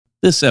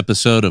This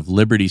episode of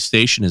Liberty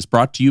Station is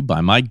brought to you by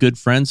my good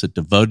friends at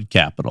Devoted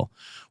Capital,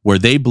 where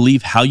they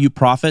believe how you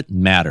profit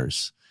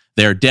matters.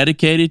 They are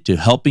dedicated to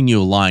helping you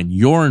align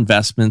your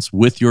investments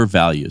with your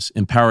values,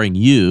 empowering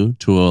you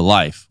to a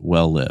life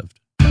well lived.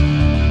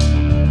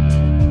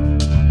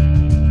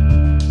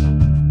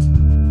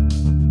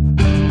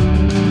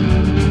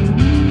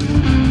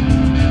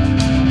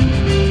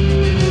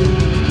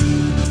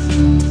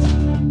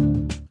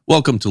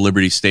 Welcome to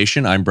Liberty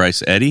Station. I'm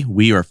Bryce Eddy.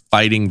 We are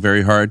fighting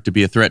very hard to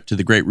be a threat to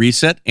the Great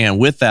Reset. And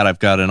with that, I've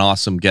got an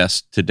awesome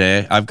guest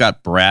today. I've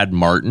got Brad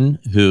Martin,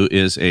 who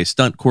is a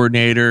stunt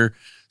coordinator,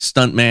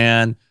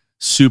 stuntman,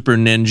 super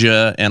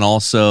ninja, and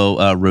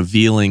also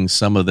revealing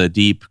some of the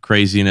deep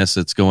craziness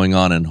that's going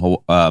on in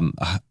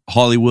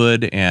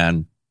Hollywood.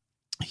 And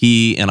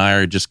he and I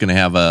are just going to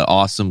have an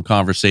awesome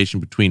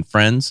conversation between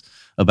friends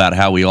about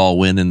how we all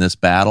win in this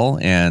battle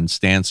and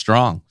stand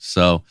strong.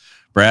 So,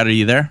 Brad, are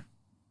you there?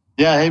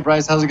 Yeah. Hey,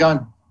 Bryce. How's it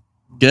going?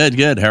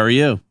 Good. How are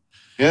you?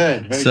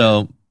 Good.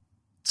 So,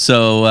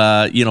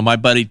 my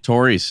buddy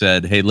Tori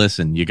said, hey,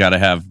 listen, you got to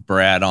have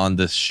Brad on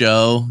this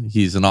show.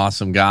 He's an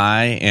awesome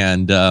guy.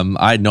 And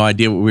I had no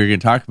idea what we were going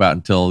to talk about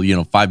until,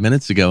 5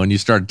 minutes ago. And you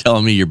started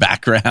telling me your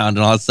background and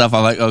all that stuff.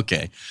 I'm like,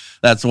 okay,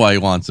 that's why he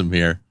wants him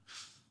here.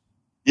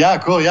 Yeah,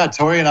 cool. Yeah,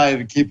 Tori and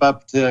I keep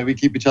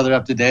each other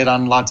up to date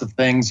on lots of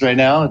things right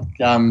now,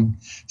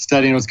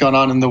 studying what's going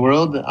on in the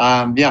world.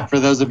 For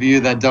those of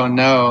you that don't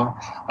know,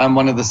 I'm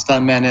one of the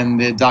stuntmen in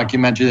the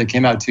documentary that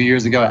came out 2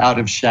 years ago, Out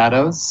of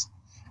Shadows.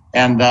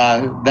 And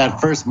that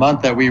first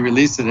month that we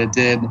released it,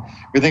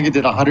 we think it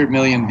did 100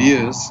 million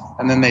views.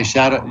 And then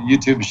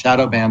YouTube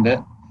shadow banned it.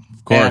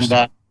 Of course.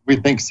 And we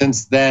think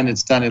since then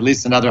it's done at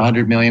least another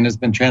 100 million. It's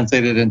been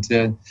translated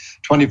into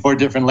 24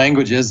 different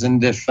languages.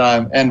 And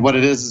and what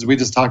it is we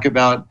just talk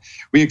about,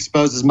 we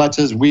expose as much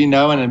as we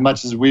know and as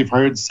much as we've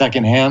heard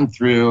secondhand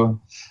through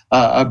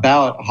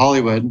about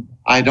Hollywood.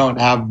 I don't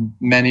have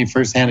many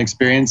firsthand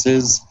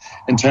experiences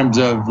in terms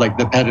of like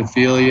the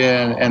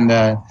pedophilia and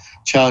the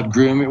child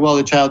grooming,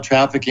 the child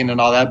trafficking and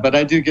all that. But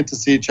I do get to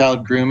see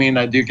child grooming.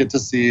 I do get to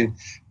see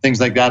things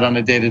like that on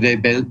a day-to-day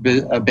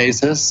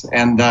basis.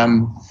 And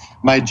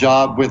my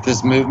job with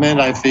this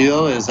movement, I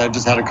feel, is I've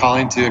just had a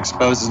calling to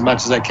expose as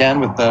much as I can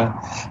with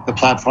the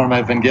platform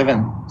I've been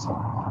given. So.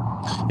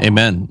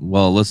 Amen.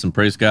 Well, listen,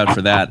 praise God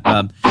for that.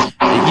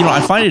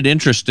 I find it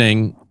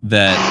interesting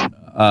that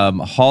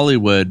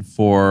Hollywood,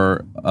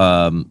 for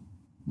kind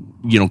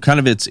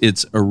of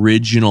its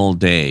original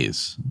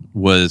days,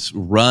 was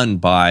run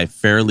by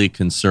fairly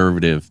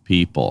conservative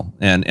people,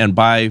 and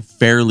by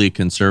fairly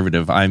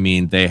conservative, I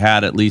mean they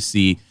had at least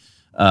the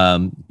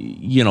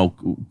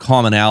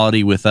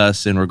commonality with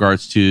us in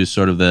regards to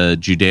sort of the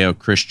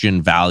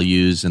Judeo-Christian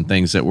values and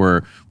things that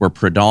were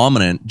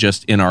predominant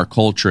just in our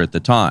culture at the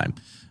time.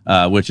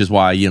 Which is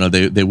why,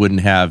 they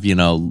wouldn't have,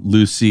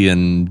 Lucy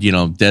and,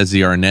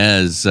 Desi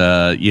Arnaz,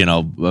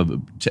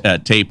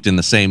 taped in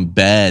the same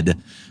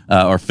bed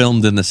or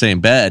filmed in the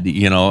same bed,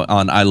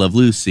 on I Love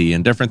Lucy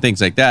and different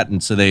things like that.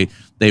 And so they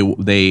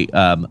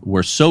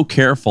were so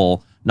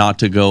careful not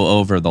to go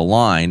over the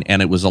line. And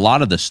it was a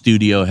lot of the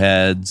studio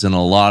heads and a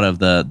lot of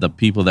the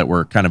people that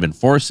were kind of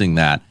enforcing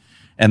that.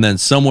 And then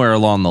somewhere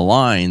along the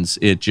lines,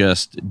 it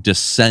just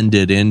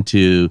descended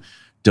into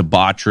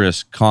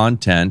debaucherous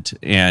content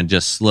and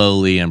just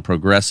slowly and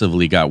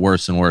progressively got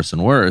worse and worse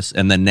and worse.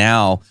 And then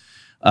now,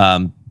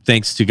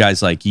 thanks to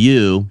guys like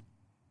you,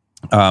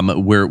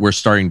 we're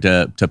starting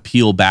to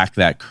peel back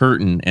that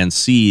curtain and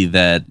see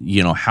that,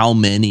 how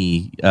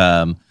many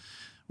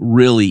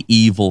really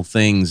evil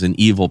things and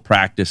evil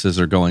practices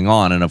are going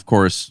on. And of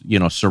course,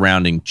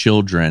 surrounding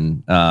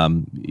children,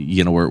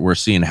 we're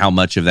seeing how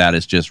much of that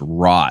is just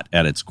rot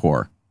at its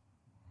core.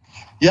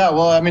 Yeah,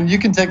 well, I mean, you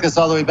can take this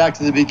all the way back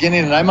to the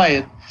beginning, and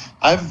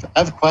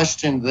I've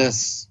questioned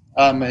this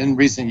in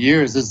recent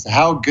years, is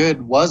how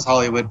good was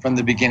Hollywood from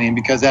the beginning?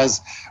 Because as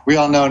we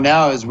all know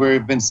now, as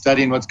we've been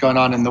studying what's going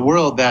on in the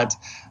world, that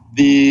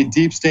the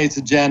deep state's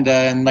agenda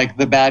and like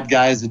the bad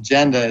guys'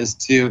 agenda is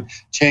to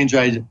change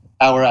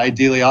our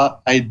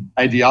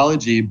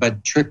ideology, but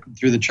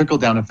through the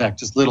trickle-down effect,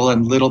 just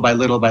little by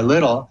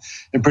little,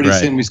 and pretty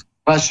soon we start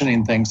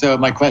questioning things. So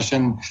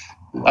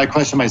I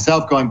question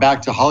myself going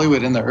back to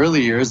Hollywood in the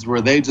early years, were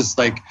they just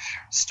like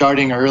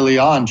starting early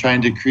on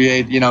trying to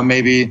create,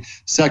 maybe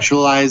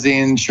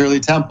sexualizing Shirley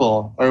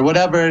Temple or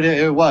whatever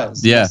it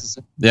was. Yeah.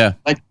 Yeah.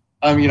 Like,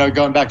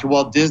 going back to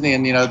Walt Disney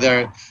and,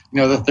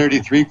 the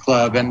 33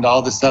 Club and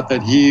all the stuff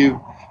that he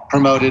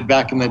promoted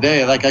back in the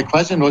day. Like I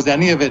questioned, was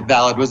any of it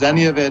valid? Was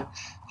any of it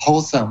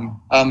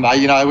wholesome?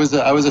 I was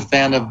a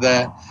fan of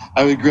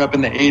I grew up in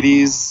the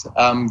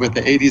 80s with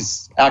the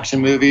 80s action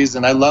movies,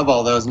 and I love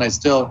all those. And I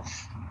still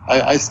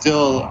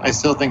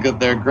think that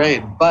they're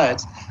great,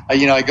 but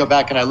I go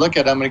back and I look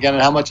at them again,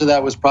 and how much of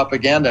that was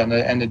propaganda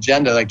and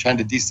agenda, like trying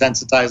to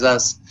desensitize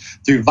us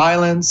through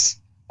violence.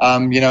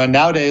 And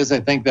nowadays I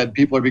think that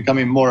people are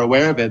becoming more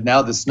aware of it.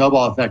 Now the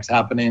snowball effect's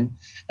happening,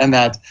 and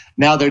that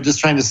now they're just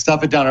trying to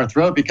stuff it down our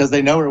throat because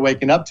they know we're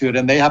waking up to it,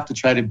 and they have to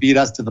try to beat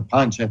us to the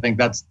punch. I think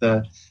that's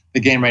the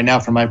game right now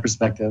from my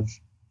perspective.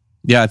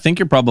 Yeah, I think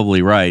you're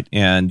probably right.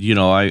 And,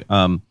 I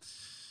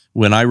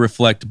when I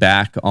reflect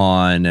back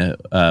on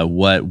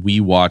what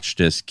we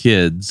watched as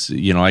kids,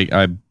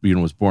 I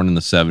was born in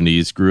the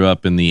 70s, grew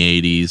up in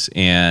the 80s,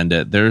 and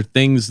there are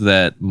things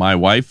that my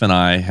wife and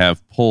I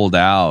have pulled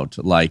out,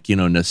 like,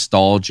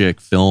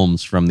 nostalgic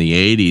films from the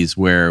 80s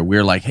where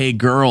we're like, hey,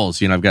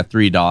 girls, I've got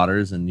 3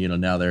 daughters, and,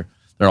 now they're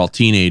all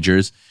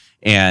teenagers.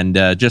 And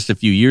just a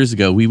few years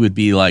ago, we would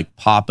be like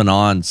popping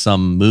on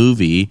some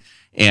movie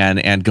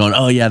and going,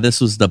 oh yeah, this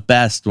was the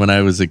best when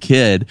I was a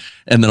kid.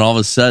 And then all of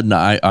a sudden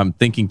I'm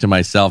thinking to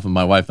myself, and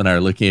my wife and I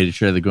are looking at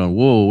each other going,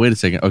 whoa, wait a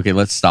second. Okay,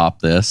 let's stop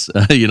this.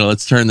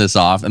 Let's turn this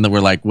off. And then we're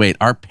like, wait,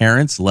 our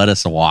parents let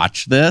us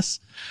watch this?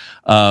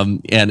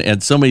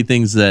 And so many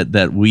things that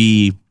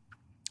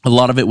a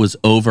lot of it was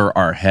over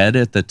our head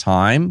at the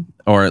time,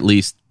 or at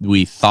least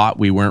we thought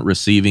we weren't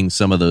receiving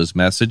some of those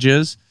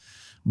messages.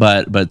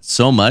 But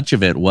so much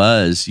of it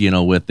was,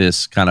 with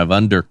this kind of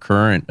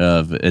undercurrent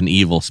of an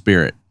evil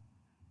spirit.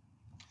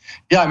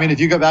 Yeah, I mean, if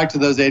you go back to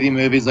those 80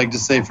 movies, like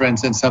just say, for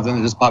instance, something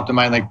that just popped to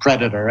mind, like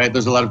Predator, right?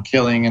 There's a lot of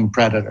killing in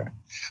Predator.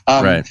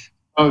 Right.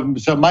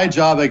 So my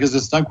job, like as a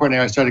stunt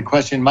coordinator, I started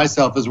questioning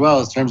myself as well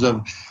in terms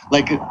of,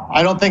 like,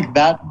 I don't think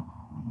that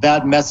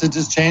message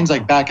has changed.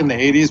 Like back in the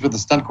 80s with the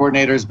stunt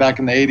coordinators back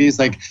in the 80s,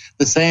 like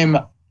the same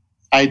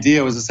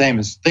idea was the same,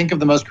 as think of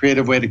the most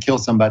creative way to kill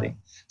somebody.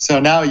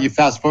 So now you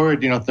fast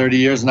forward, 30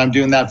 years, and I'm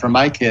doing that for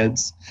my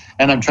kids,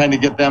 and I'm trying to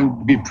get them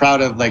to be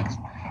proud of like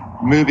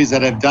movies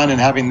that I've done and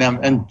having them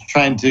and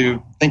trying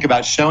to think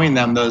about showing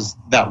them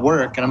that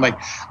work. And I'm like,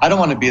 I don't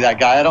want to be that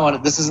guy.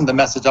 This isn't the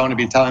message I want to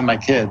be telling my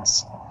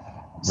kids.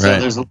 So right.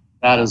 There's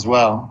that as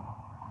well.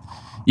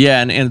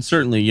 Yeah. And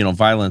certainly,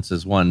 violence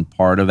is one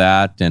part of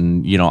that.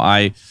 And,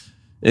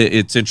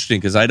 it's interesting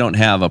because I don't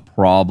have a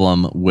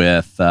problem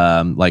with,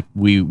 like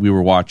we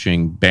were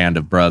watching Band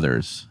of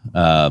Brothers,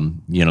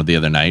 the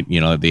other night,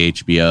 the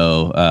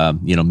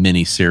HBO,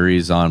 mini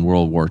series on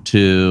World War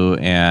II,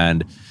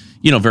 and,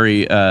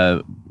 very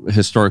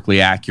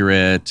historically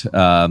accurate,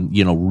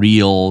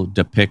 real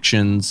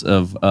depictions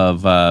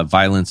of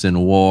violence in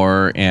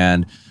war.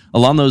 And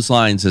along those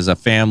lines, as a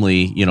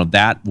family,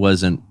 that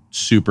wasn't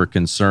super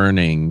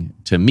concerning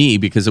to me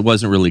because it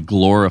wasn't really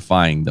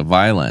glorifying the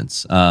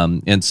violence.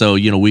 And so,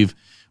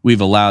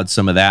 we've allowed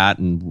some of that,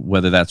 and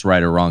whether that's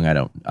right or wrong,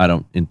 I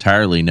don't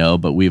entirely know,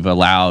 but we've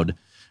allowed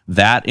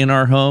that in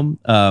our home.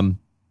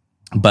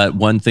 But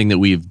one thing that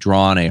we've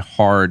drawn a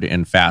hard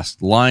and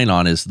fast line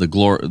on is the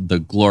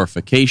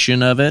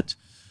glorification of it,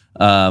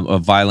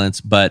 of violence,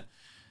 but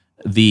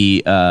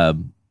the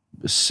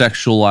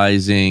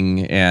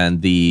sexualizing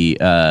and the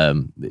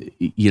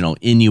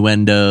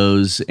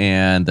innuendos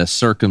and the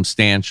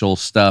circumstantial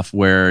stuff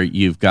where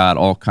you've got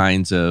all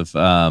kinds of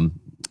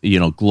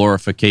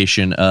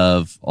glorification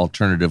of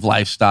alternative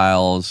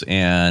lifestyles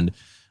and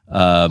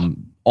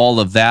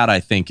all of that, I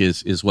think,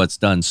 is what's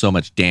done so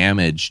much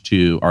damage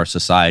to our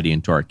society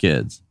and to our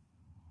kids.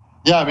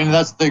 Yeah, I mean,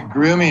 that's the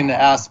grooming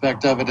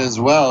aspect of it as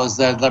well, is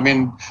that, I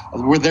mean,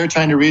 they're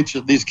trying to reach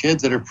these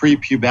kids that are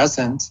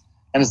prepubescent,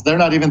 and they're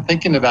not even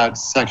thinking about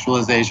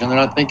sexualization. They're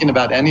not thinking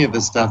about any of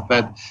this stuff,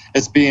 but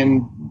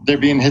they're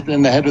being hit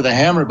in the head with a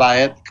hammer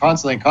by it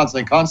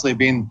constantly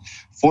being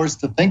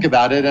forced to think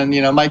about it. And,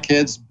 my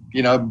kids,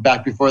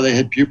 back before they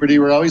hit puberty,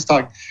 we're already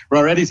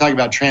talking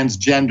about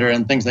transgender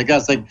and things like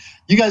that. It's like,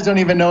 you guys don't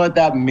even know what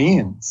that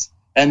means.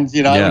 And,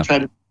 I would try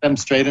to put them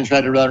straight and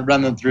try to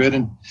run them through it.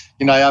 And,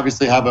 I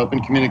obviously have open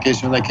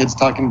communication with my kids,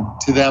 talking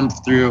to them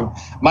through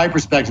my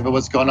perspective of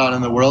what's going on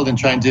in the world and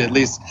trying to at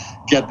least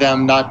get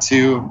them not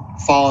to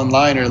fall in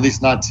line, or at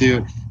least not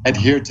to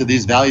adhere to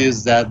these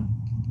values that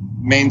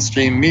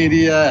mainstream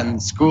media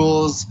and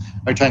schools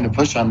are trying to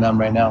push on them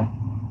right now.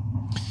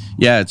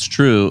 Yeah, it's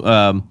true.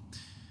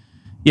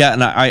 Yeah,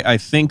 and I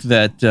think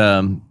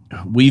that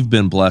we've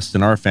been blessed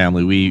in our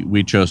family.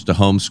 We chose to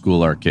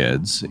homeschool our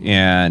kids,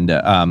 and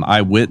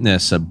I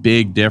witness a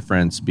big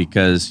difference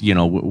because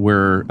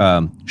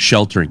we're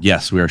sheltering.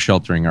 Yes, we are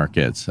sheltering our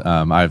kids.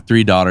 I have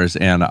 3 daughters,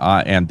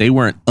 and they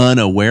weren't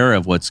unaware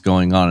of what's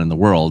going on in the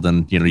world.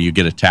 And you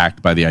get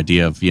attacked by the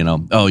idea of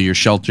oh, you're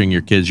sheltering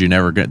your kids.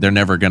 They're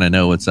never going to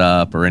know what's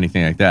up or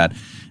anything like that.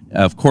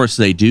 Of course,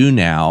 they do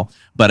now,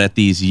 but at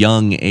these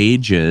young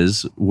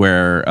ages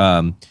where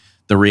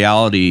the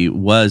reality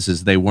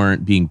is they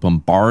weren't being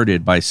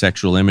bombarded by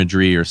sexual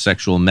imagery or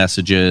sexual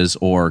messages,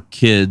 or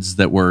kids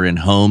that were in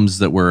homes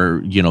that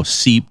were,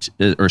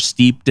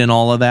 steeped in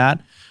all of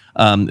that.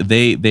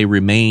 They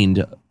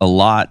remained a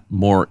lot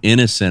more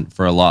innocent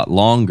for a lot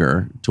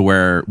longer, to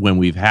where when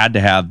we've had to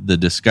have the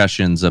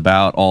discussions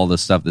about all the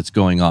stuff that's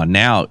going on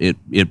now,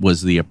 it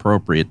was the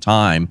appropriate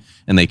time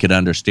and they could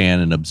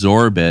understand and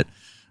absorb it,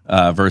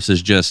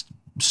 versus just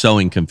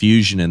sowing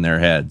confusion in their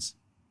heads.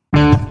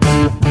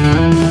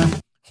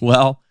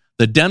 Well,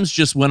 the Dems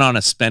just went on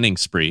a spending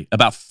spree,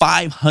 about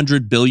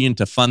 $500 billion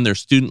to fund their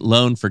student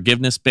loan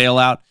forgiveness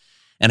bailout.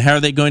 And how are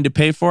they going to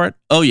pay for it?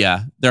 Oh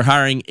yeah, they're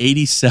hiring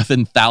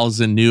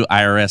 87,000 new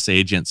IRS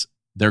agents.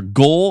 Their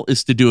goal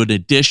is to do an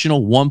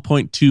additional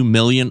 1.2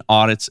 million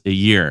audits a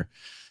year,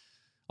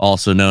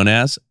 also known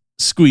as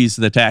squeeze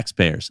the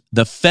taxpayers.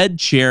 The Fed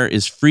chair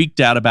is freaked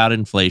out about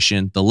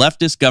inflation. The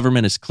leftist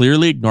government is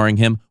clearly ignoring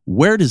him.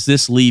 Where does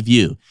this leave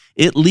you?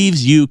 It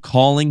leaves you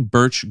calling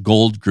Birch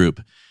Gold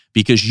Group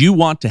because you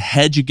want to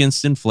hedge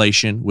against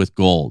inflation with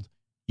gold.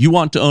 You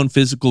want to own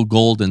physical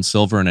gold and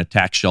silver in a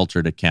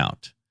tax-sheltered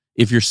account.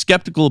 If you're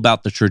skeptical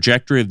about the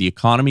trajectory of the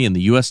economy and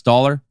the US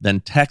dollar, then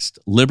text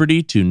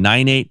Liberty to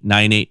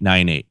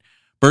 989898.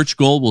 Birch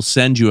Gold will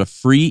send you a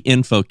free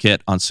info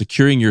kit on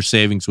securing your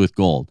savings with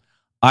gold.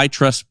 I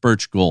trust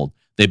Birch Gold.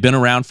 They've been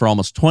around for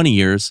almost 20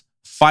 years,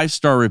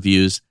 5-star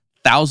reviews,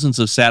 thousands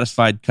of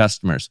satisfied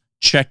customers.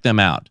 Check them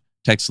out.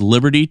 Text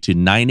Liberty to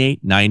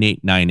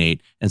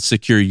 989898 and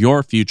secure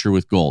your future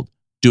with gold.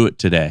 Do it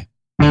today.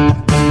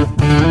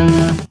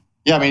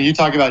 Yeah, I mean, you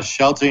talk about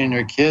sheltering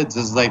your kids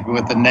as like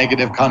with a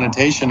negative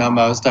connotation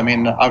almost. I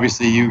mean,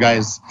 obviously you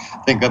guys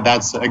think that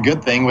that's a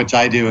good thing, which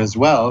I do as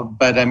well.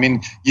 But I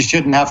mean, you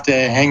shouldn't have to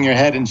hang your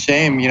head in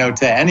shame,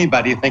 to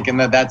anybody thinking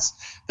that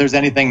there's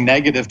anything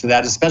negative to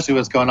that, especially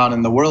what's going on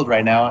in the world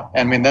right now.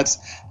 I mean, that's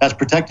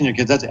protecting your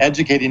kids. That's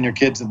educating your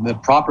kids in the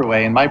proper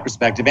way, in my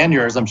perspective, and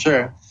yours, I'm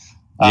sure.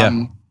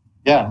 Yeah.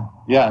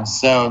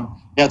 So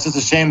yeah, it's just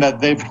a shame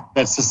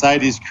that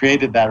society's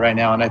created that right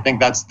now, and I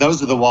think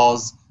those are the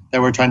walls that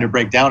we're trying to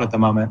break down at the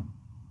moment.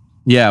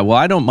 Yeah, well,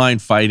 I don't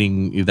mind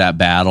fighting that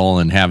battle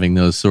and having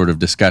those sort of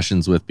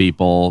discussions with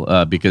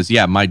people because,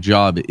 my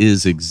job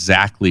is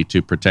exactly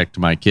to protect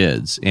my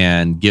kids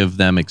and give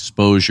them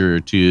exposure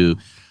to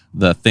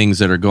the things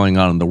that are going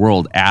on in the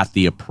world at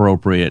the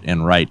appropriate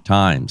and right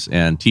times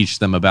and teach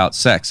them about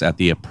sex at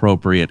the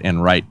appropriate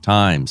and right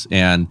times.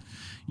 And,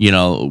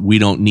 we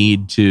don't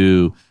need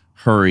to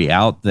hurry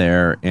out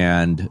there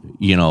and,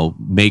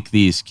 make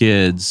these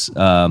kids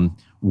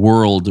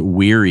world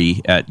weary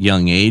at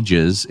young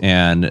ages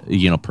and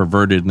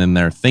perverted in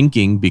their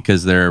thinking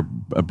because their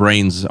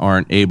brains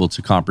aren't able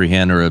to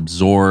comprehend or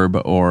absorb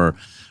or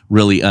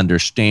really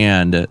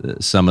understand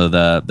some of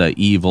the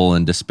evil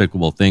and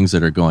despicable things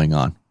that are going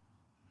on.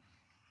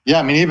 Yeah,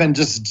 I mean, even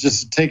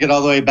just take it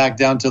all the way back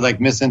down to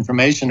like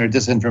misinformation or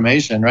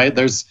disinformation, right?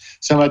 There's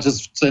so much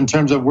just in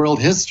terms of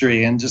world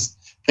history and just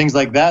things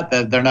like that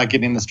they're not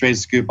getting the straight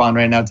scoop on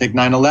right now. Take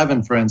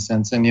 9/11, for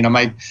instance. And,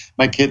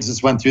 my kids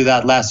just went through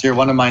that last year.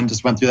 One of mine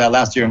just went through that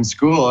last year in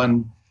school.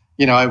 And,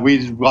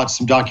 we watched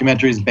some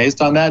documentaries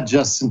based on that,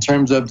 just in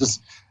terms of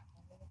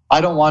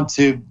I don't want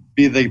to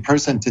be the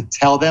person to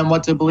tell them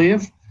what to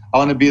believe. I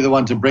want to be the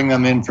one to bring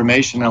them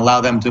information and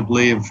allow them to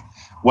believe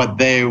what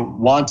they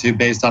want to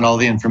based on all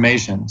the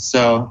information.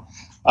 So,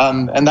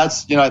 and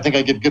that's, I think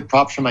I get good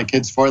props from my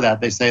kids for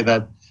that. They say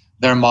that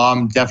their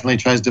mom definitely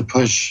tries to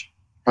push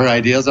her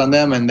ideas on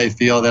them, and they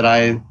feel that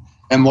I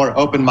am more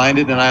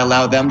open-minded and I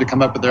allow them to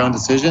come up with their own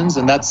decisions.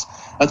 And that's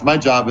my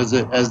job as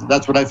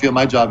that's what I feel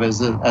my job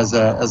is as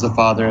a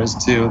father, is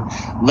to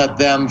let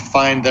them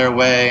find their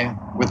way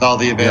with all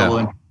the available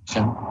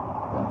information.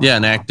 Yeah,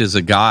 and act as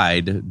a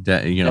guide,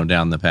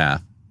 down the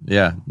path.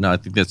 Yeah, no, I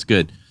think that's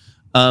good.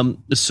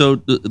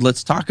 So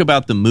let's talk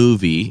about the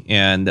movie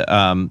and,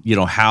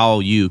 how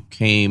you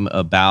came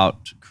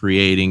about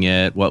creating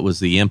it. What was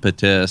the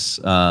impetus?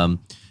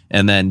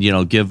 And then,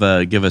 give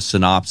a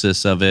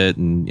synopsis of it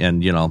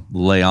and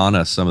lay on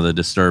us some of the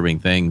disturbing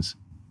things.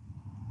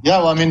 Yeah,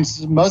 well, I mean,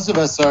 most of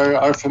us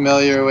are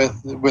familiar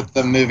with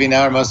the movie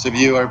now, or most of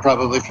you are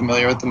probably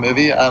familiar with the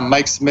movie.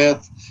 Mike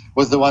Smith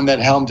was the one that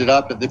helmed it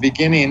up at the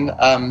beginning.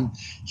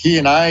 He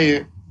and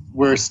I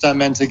were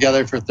stuntmen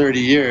together for 30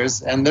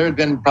 years, and there had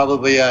been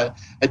probably a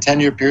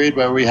 10-year period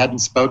where we hadn't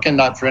spoken,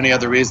 not for any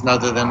other reason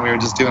other than we were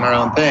just doing our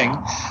own thing.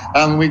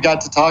 We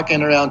got to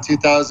talking around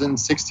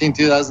 2016,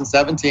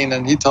 2017,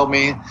 and he told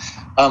me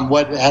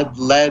what had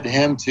led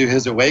him to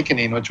his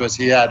awakening, which was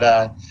he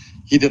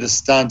did a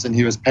stunt and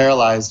he was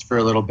paralyzed for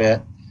a little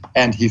bit,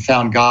 and he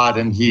found God,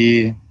 and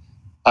he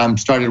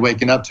started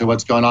waking up to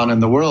what's going on in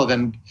the world.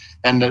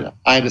 And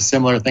I had a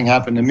similar thing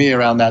happen to me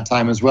around that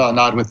time as well,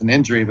 not with an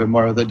injury, but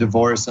more with a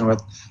divorce and with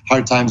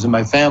hard times in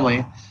my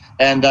family.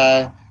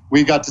 And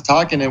we got to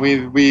talking, and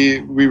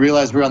we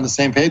realized we were on the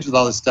same page with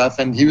all this stuff.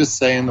 And he was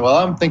saying, well,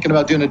 I'm thinking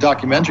about doing a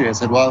documentary. I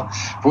said, well,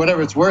 for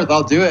whatever it's worth,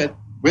 I'll do it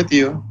with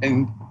you.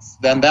 And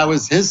then that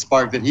was his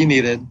spark that he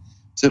needed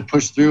to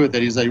push through with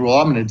it. He's like, well,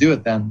 I'm going to do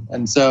it then.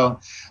 And so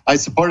I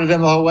supported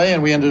him the whole way,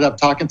 and we ended up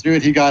talking through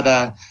it. He got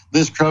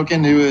Liz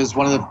Crokin, who is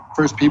one of the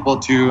first people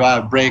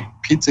to break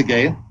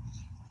Pizzagate,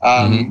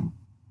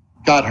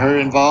 got her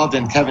involved,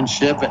 and Kevin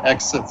Shipp,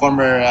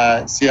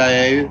 former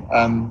CIA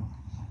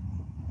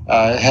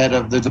head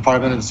of the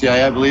Department of the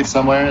CIA, I believe,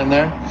 somewhere in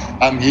there.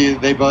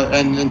 They both,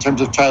 and in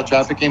terms of child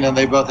trafficking, and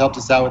they both helped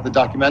us out with the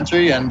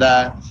documentary. And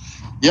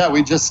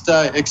we just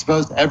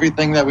exposed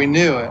everything that we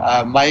knew.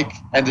 Mike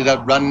ended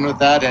up running with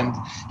that, and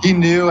he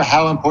knew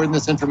how important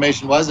this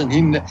information was. And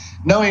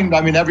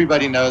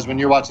everybody knows when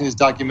you're watching these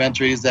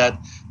documentaries that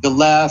the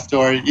left,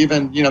 or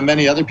even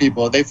many other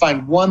people, they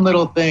find one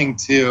little thing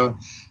to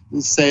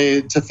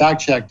say to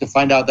fact check to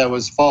find out that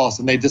was false,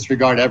 and they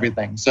disregard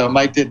everything. So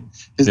Mike did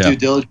his due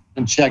diligence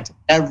and checked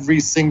every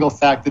single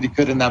fact that he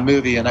could in that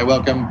movie, and I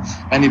welcome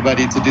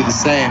anybody to do the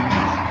same,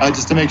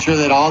 just to make sure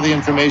that all the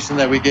information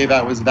that we gave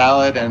out was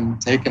valid and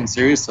taken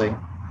seriously.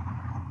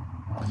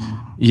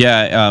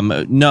 Yeah,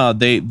 no,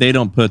 they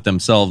don't put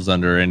themselves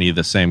under any of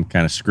the same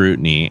kind of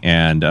scrutiny,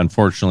 and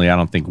unfortunately, I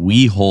don't think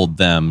we hold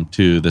them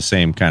to the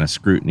same kind of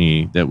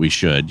scrutiny that we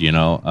should,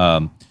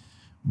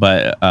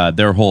 But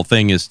their whole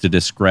thing is to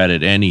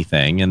discredit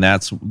anything, and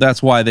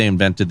that's why they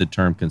invented the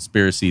term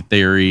conspiracy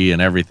theory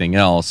and everything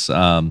else.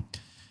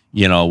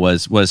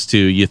 Was to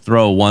you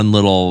throw one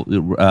little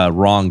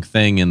wrong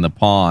thing in the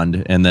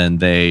pond, and then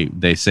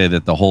they say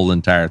that the whole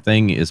entire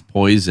thing is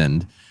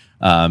poisoned,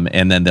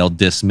 and then they'll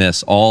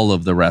dismiss all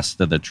of the rest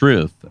of the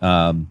truth.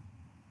 And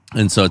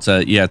so it's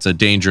a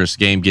dangerous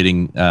game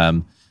getting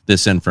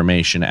this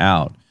information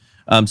out.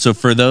 So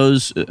for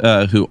those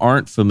who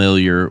aren't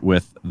familiar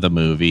with the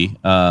movie,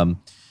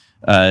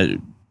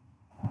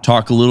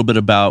 talk a little bit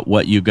about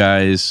what you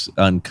guys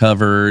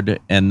uncovered,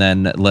 and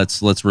then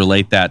let's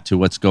relate that to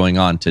what's going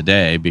on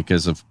today,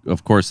 because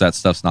of course that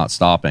stuff's not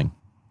stopping.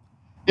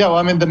 Yeah, well,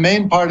 I mean, the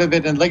main part of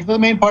it, and like the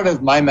main part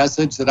of my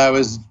message that I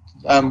was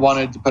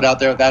wanted to put out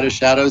there with Out of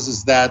Shadows,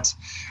 is that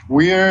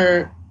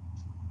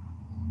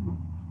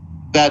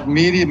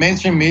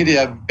mainstream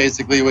media,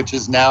 basically, which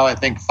is now I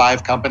think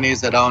 5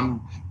 companies that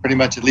own pretty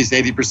much at least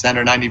 80%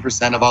 or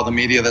 90% of all the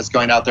media that's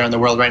going out there in the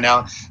world right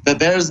now, that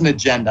there's an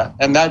agenda.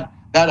 And that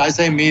I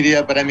say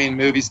media, but I mean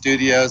movie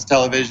studios,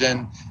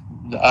 television,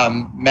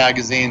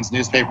 magazines,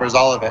 newspapers,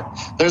 all of it.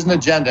 There's an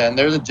agenda, and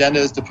their agenda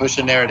is to push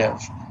a narrative.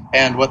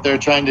 And what they're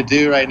trying to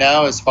do right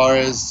now, as far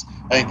as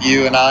I think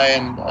you and I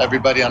and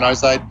everybody on our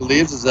side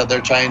believes, is that they're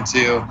trying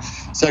to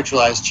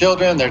sexualize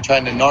children. They're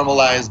trying to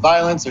normalize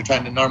violence. They're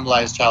trying to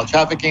normalize child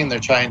trafficking. They're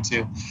trying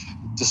to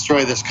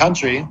destroy this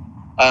country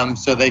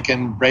so they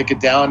can break it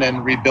down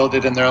and rebuild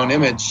it in their own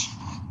image,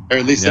 or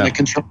at least in a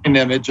controlling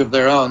image of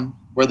their own,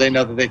 where they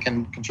know that they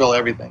can control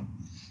everything.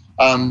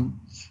 But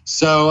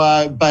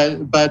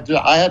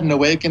I had an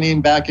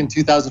awakening back in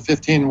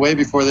 2015, way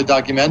before the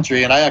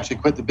documentary, and I actually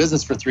quit the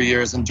business for 3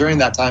 years. And during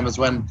that time was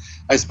when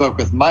I spoke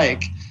with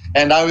Mike.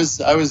 And I was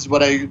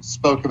what I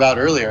spoke about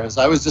earlier, is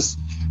I was just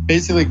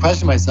basically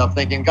questioning myself,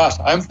 thinking, gosh,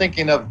 I'm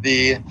thinking of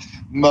the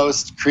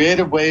most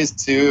creative ways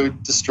to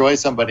destroy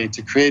somebody,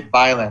 to create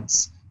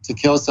violence, to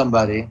kill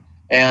somebody.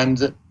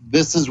 And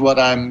this is what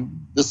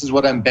I'm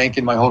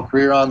banking my whole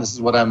career on. This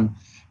is what I'm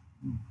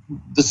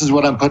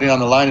putting on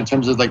the line in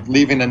terms of like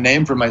leaving a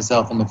name for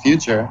myself in the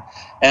future.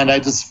 And I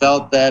just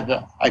felt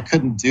that I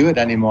couldn't do it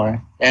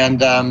anymore.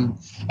 And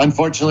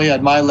unfortunately,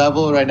 at my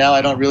level right now,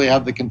 I don't really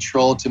have the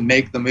control to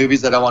make the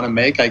movies that I want to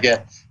make. I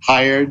get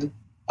hired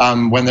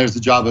when there's a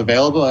job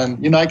available.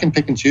 And, I can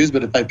pick and choose,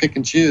 but if I pick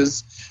and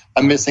choose,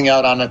 I'm missing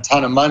out on a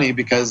ton of money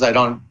because I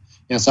don't,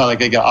 it's not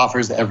like I get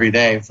offers every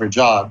day for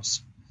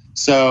jobs.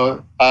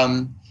 So,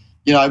 I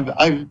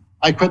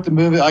quit the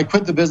movie. I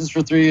quit the business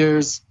for 3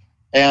 years.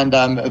 And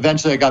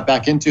eventually I got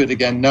back into it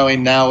again,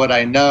 knowing now what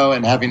I know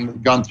and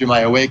having gone through my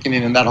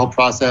awakening and that whole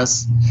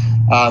process,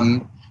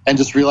 and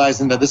just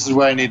realizing that this is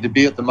where I need to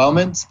be at the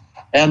moment.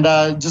 And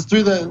just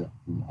through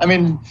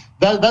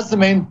that's the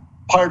main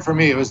part for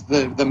me. It was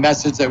the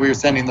message that we were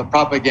sending, the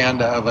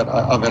propaganda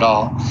of it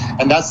all.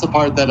 And that's the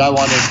part that I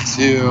wanted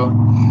to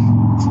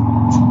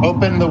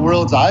open the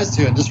world's eyes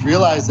to, and just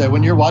realize that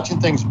when you're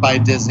watching things by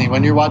Disney,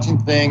 when you're watching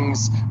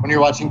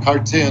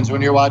cartoons,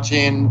 when you're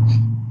watching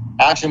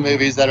action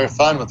movies that are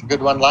fun with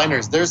good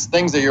one-liners, there's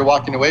things that you're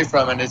walking away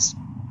from, and it's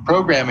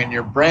programming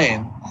your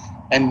brain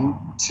and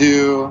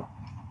to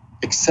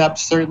accept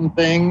certain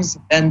things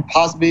and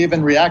possibly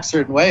even react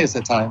certain ways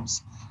at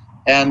times,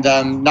 and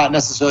not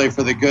necessarily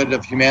for the good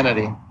of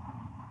humanity.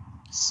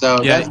 So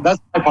that's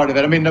my part of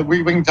it. I mean,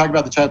 we can talk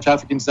about the child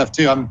trafficking stuff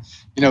too.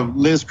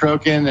 Liz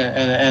Crokin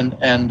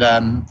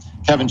and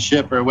Kevin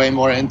Shipp are way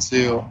more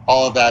into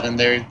all of that, and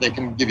they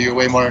can give you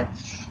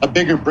a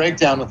bigger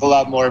breakdown with a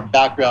lot more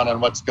background on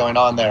what's going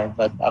on there.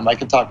 But I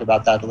can talk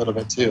about that a little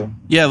bit too.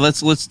 Yeah,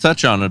 let's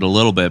touch on it a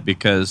little bit,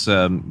 because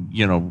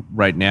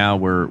right now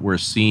we're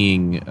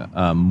seeing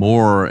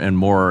more and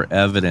more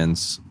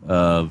evidence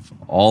of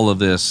all of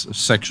this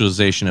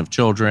sexualization of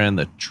children,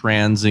 the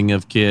transing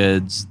of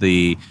kids,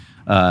 the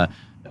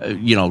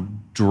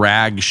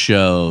drag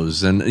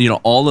shows, and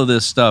all of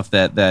this stuff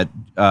that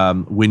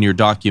when your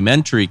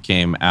documentary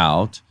came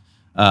out,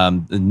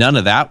 none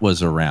of that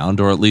was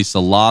around, or at least a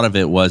lot of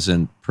it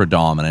wasn't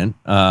predominant.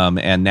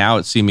 And now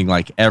it's seeming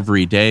like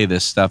every day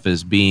this stuff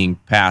is being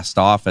passed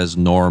off as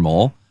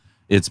normal.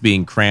 It's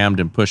being crammed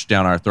and pushed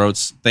down our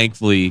throats.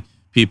 Thankfully,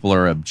 people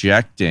are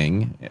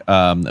objecting,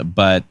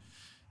 but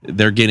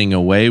they're getting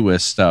away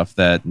with stuff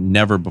that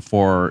never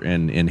before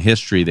in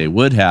history they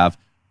would have,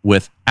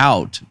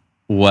 without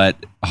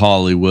what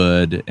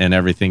Hollywood and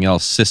everything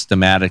else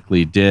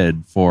systematically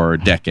did for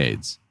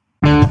decades.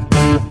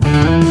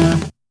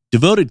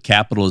 Devoted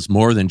Capital is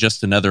more than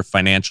just another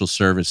financial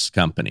service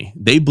company.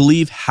 They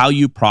believe how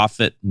you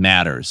profit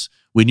matters.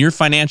 When your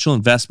financial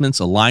investments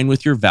align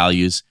with your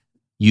values,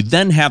 You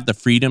then have the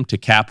freedom to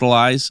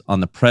capitalize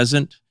on the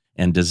present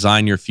and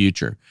design your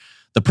future.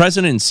 The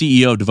president and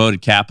CEO of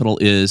Devoted Capital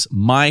is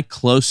my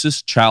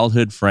closest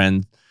childhood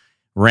friend,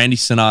 Randy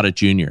Sonata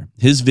Jr.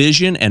 His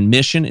vision and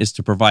mission is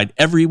to provide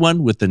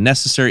everyone with the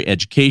necessary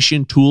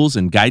education, tools,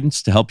 and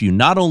guidance to help you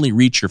not only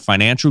reach your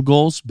financial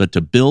goals, but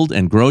to build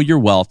and grow your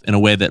wealth in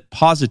a way that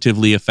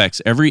positively affects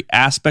every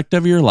aspect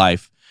of your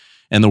life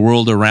and the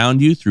world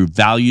around you through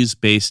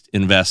values-based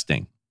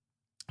investing.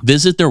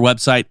 Visit their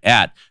website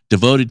at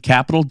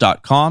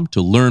devotedcapital.com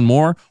to learn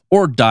more,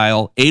 or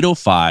dial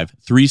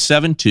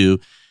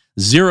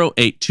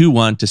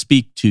 805-372-0821 to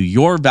speak to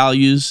your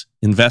values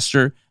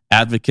investor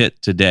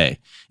advocate today.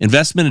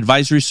 Investment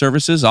advisory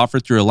services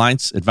offered through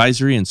Alliance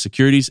Advisory and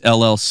Securities,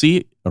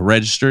 LLC, a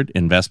registered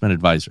investment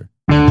advisor.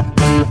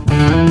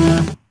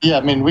 Yeah,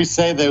 I mean, we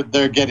say that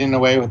they're getting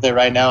away with it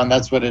right now, and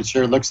that's what it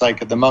sure looks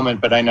like at the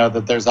moment. But I know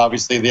that there's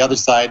obviously the other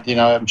side. You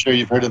know, I'm sure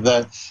you've heard of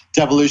the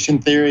devolution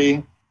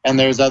theory, and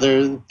there's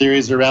other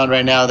theories around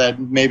right now that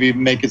maybe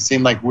make it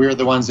seem like we're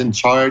the ones in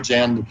charge,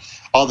 and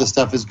all this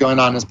stuff is going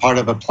on as part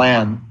of a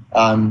plan.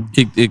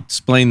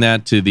 Explain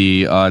that to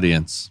the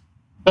audience.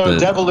 So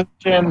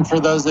devolution, for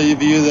those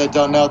of you that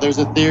don't know, there's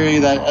a theory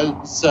that,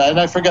 and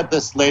I forget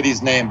this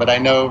lady's name, but I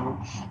know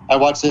I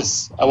watched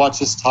this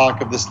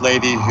talk of this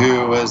lady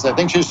who was, I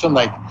think she was from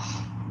like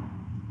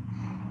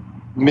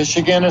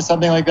Michigan or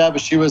something like that,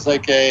 but she was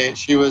an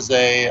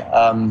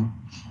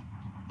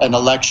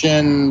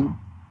election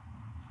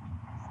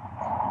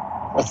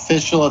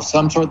official of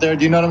some sort there.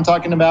 Do you know what I'm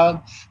talking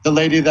about? The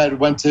lady that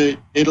went to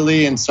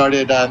Italy and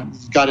started,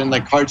 got in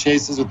like car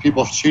chases with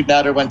people shooting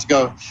at her, went to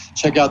go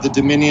check out the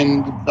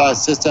Dominion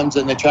systems,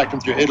 and they tracked them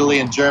through Italy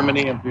and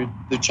Germany and through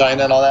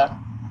China and all that.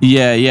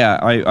 Yeah.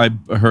 I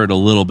heard a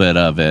little bit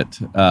of it.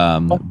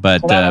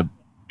 That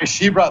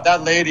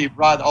lady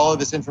brought all of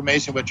this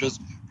information, which was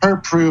her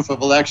proof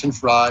of election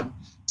fraud,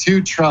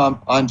 to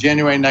Trump on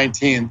January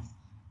 19th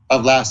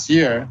of last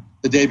year,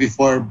 the day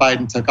before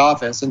Biden took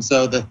office. And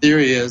so the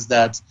theory is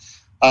that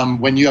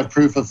when you have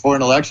proof of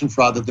foreign election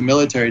fraud, that the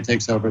military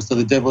takes over. So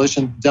the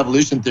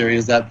devolution theory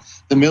is that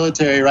the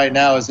military right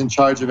now is in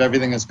charge of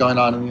everything that's going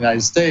on in the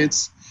United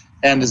States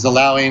and is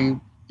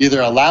either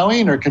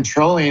allowing or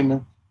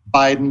controlling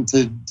Biden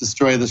to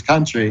destroy this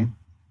country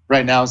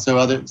right now.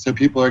 So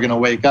people are going to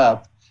wake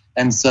up.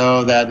 And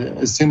so that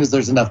as soon as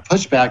there's enough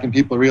pushback and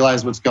people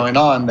realize what's going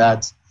on,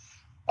 that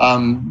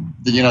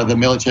the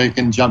military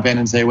can jump in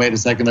and say, wait a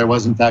second, there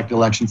was in fact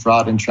election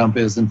fraud and Trump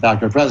is in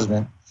fact our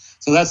president.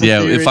 So that's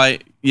theory.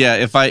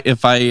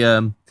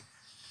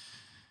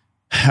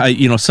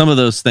 Some of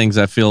those things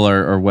I feel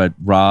are what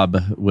Rob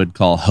would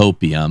call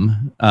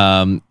hopium.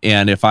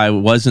 And if I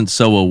wasn't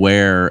so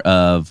aware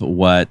of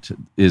what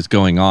is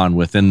going on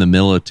within the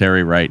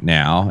military right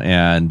now,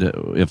 and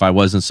if I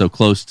wasn't so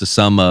close to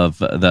some of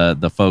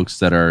the folks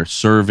that are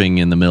serving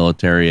in the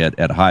military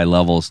at high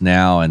levels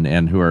now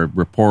and who are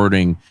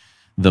reporting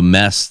the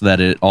mess that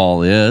it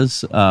all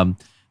is,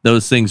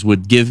 those things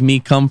would give me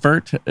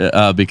comfort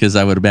because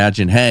I would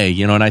imagine,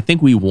 hey, and I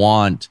think we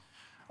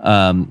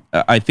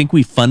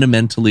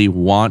fundamentally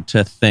want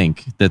to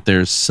think that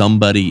there's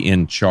somebody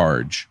in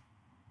charge,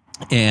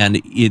 and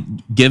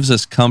it gives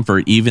us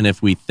comfort even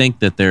if we think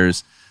that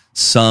there's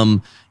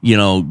some,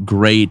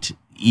 great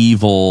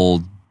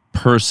evil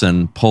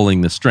person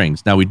pulling the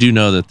strings. Now we do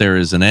know that there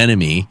is an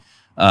enemy,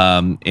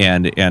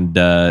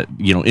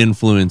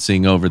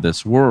 influencing over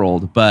this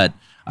world, but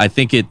I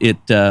think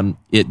it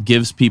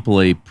gives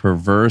people a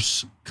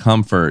perverse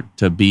comfort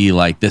to be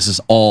like, this is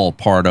all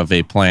part of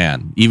a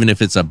plan, even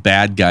if it's a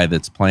bad guy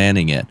that's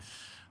planning it.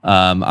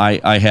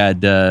 I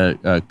had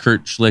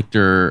Kurt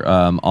Schlichter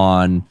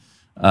on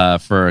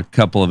for a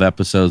couple of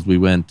episodes. We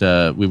went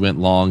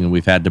long, and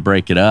we've had to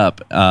break it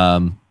up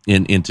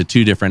into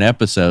two different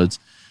episodes.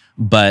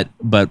 But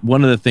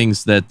one of the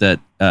things that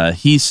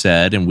he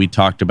said, and we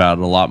talked about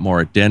it a lot more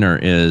at dinner,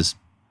 is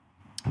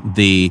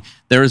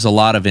there is a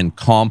lot of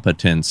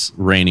incompetence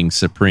reigning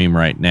supreme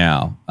right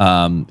now,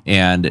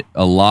 and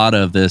a lot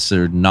of this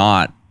are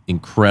not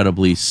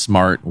incredibly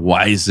smart,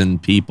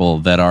 wizened people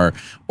that are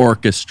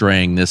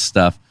orchestrating this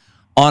stuff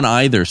on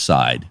either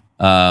side.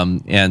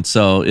 And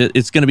so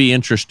it's going to be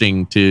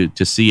interesting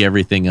to see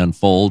everything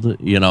unfold.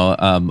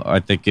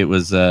 I think it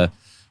was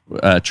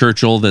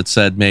Churchill that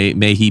said,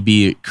 may he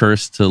be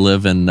cursed to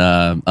live in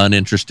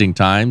uninteresting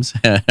times.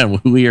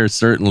 And we are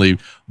certainly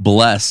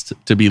blessed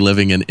to be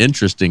living in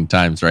interesting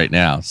times right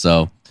now.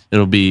 So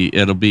it'll be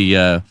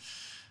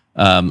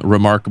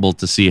remarkable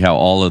to see how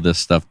all of this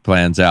stuff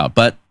plans out.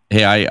 But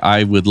hey,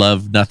 I would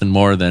love nothing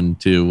more than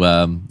to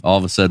all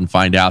of a sudden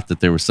find out that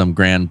there was some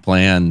grand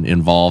plan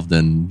involved,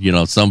 and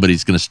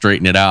somebody's going to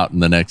straighten it out in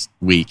the next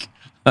week.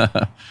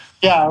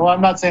 Yeah, well, I'm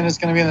not saying it's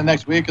going to be in the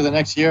next week or the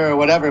next year or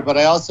whatever, but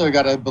I also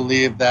got to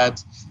believe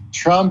that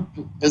Trump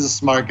is a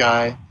smart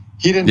guy.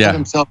 He didn't put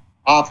himself in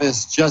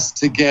office just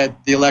to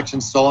get the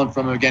election stolen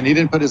from him again. He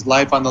didn't put his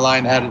life on the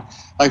line, had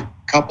a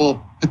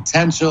couple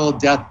potential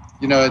death,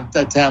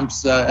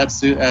 attempts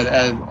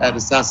at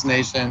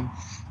assassination.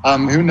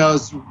 Who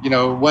knows,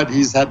 what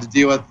he's had to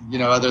deal with,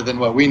 other than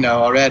what we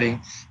know already.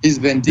 He's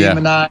been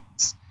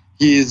demonized.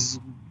 Yeah.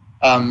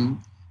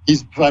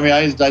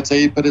 I'd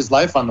say he put his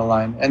life on the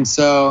line. And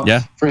so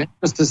for him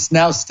just to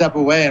now step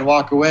away and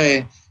walk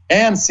away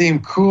and seem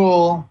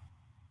cool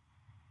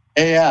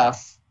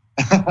AF,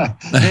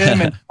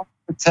 him and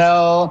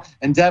Patel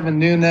and Devin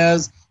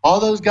Nunes, all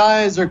those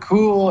guys are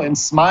cool and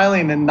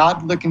smiling and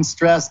not looking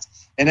stressed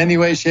in any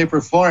way, shape,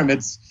 or form.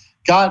 It's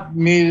got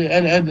me,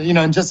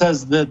 and just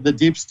as the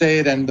deep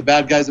state and the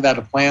bad guys have had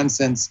a plan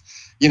since,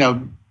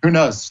 who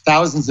knows,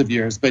 thousands of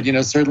years, but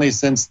certainly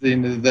since the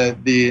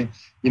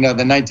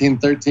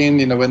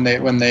 1913, when they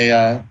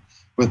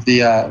with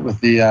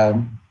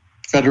the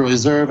Federal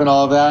Reserve and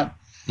all of that,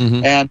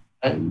 and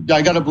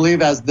I got to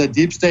believe as the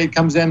deep state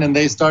comes in and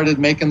they started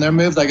making their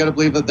moves, I got to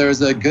believe that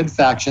there's a good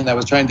faction that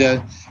was trying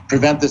to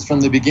prevent this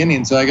from the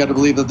beginning. So I got to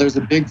believe that there's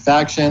a big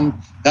faction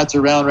that's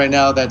around right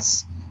now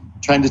that's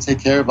trying to take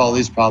care of all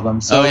these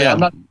problems. So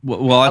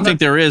I think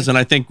there is, and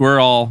I think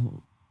we're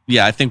all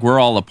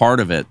a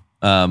part of it.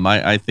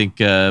 I think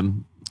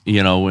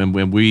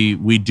when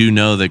we do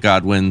know that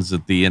God wins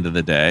at the end of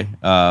the day,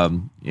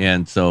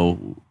 and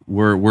so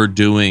we're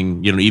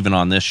doing, even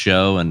on this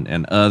show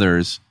and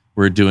others,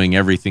 we're doing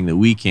everything that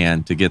we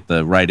can to get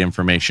the right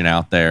information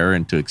out there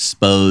and to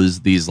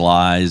expose these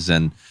lies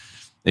and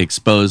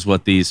expose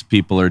what these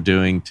people are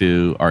doing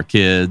to our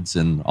kids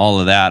and all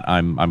of that.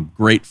 I'm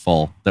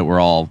grateful that we're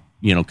all,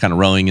 kind of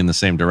rowing in the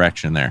same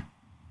direction there.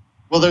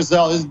 Well, there's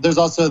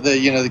also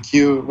the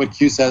Q, what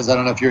Q says. I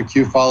don't know if you're a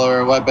Q follower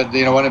or what, but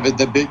one of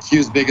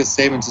Q's biggest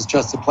statements is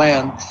trust the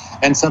plan.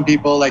 And some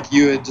people, like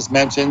you had just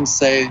mentioned,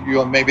 say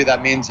maybe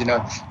that means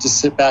just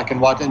sit back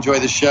and enjoy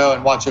the show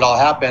and watch it all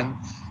happen.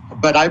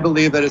 But I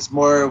believe that it's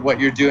more what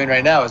you're doing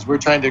right now is we're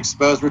trying to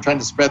expose, we're trying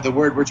to spread the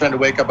word, we're trying to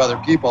wake up other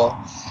people.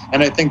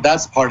 And I think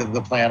that's part of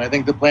the plan. I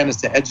think the plan is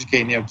to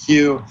educate.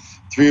 Q,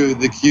 through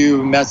the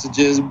Q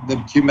messages,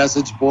 the Q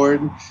message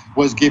board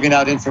was giving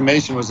out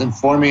information, was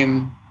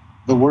informing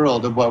the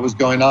world of what was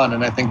going on.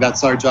 And I think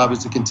that's our job, is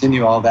to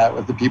continue all that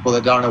with the people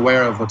that aren't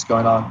aware of what's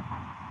going on.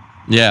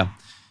 Yeah.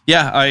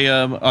 I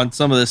on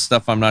some of this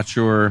stuff, I'm not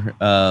sure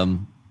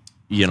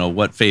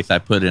what faith I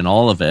put in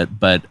all of it,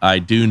 but I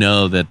do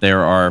know that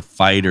there are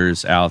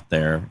fighters out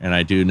there, and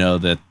I do know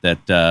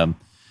that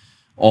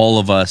all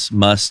of us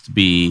must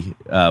be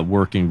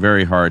working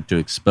very hard to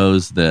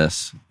expose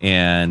this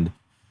and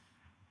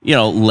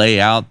lay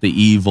out the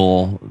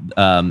evil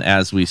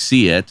as we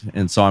see it.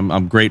 And so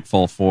I'm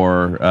grateful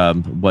for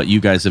what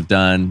you guys have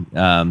done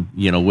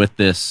with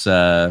this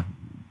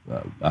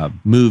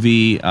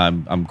movie.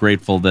 I'm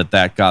grateful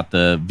that got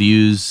the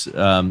views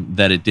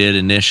that it did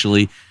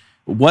initially.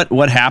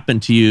 What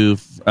happened to you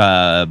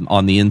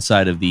on the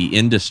inside of the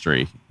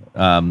industry?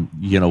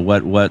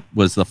 What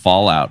was the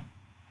fallout?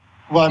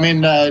 Well,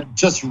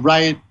 just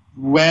right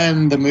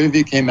when the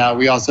movie came out,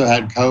 we also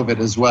had COVID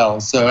as well.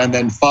 So, and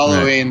then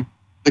following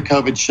the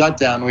COVID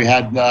shutdown, we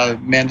had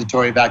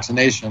mandatory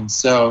vaccinations.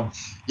 So,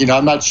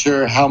 I'm not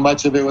sure how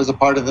much of it was a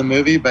part of the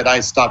movie, but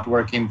I stopped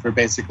working for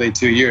basically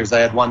 2 years. I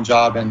had one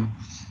job in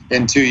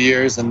 2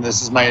 years, and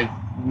this is my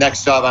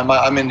next job.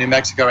 I'm in New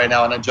Mexico right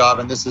now on a job,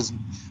 and this is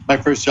my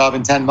first job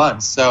in 10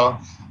 months. So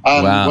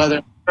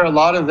whether a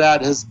lot of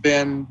that has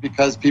been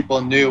because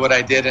people knew what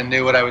I did and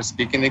knew what I was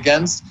speaking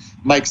against.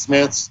 Mike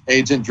Smith's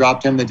agent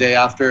dropped him the day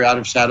after Out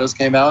of Shadows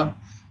came out.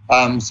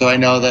 So I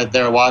know that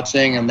they're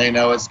watching and they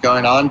know what's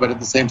going on. But at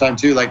the same time,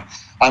 too,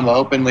 I'm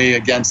openly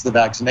against the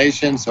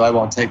vaccination, so I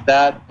won't take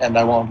that, and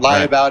I won't lie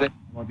about it.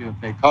 I won't give a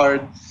fake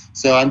card.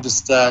 So I'm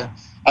just I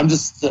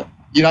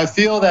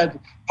feel that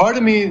part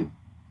of me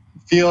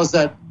feels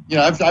that,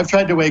 I've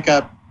tried to wake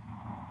up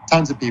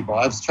tons of people.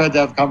 I've tried to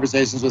have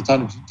conversations with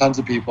tons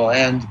of people.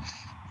 And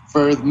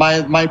for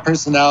my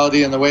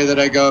personality and the way that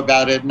I go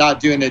about it,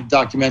 not doing it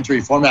documentary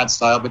format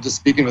style, but just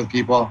speaking with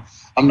people,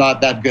 I'm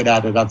not that good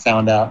at it, I've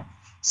found out.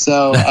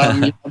 So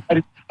I'm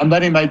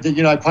letting I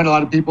point a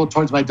lot of people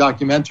towards my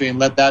documentary and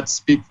let that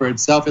speak for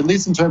itself, at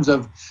least in terms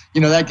of,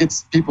 that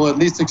gets people at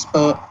least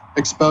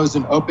exposed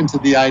and open to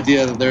the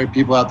idea that there are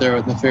people out there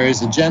with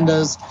nefarious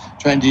agendas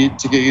trying to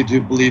get you to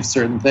believe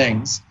certain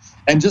things.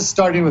 And just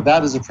starting with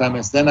that as a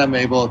premise, then I'm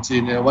able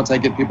to, once I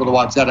get people to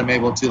watch that, I'm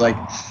able to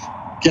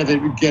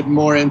get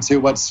more into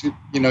what's,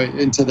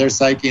 into their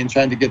psyche and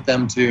trying to get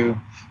them to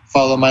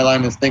follow my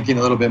line of thinking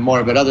a little bit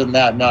more. But other than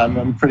that, no,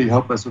 I'm pretty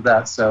hopeless with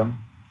that. So.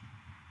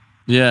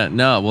 Yeah,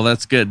 no, well,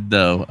 that's good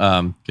though,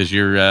 because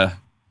you're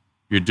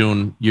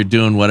doing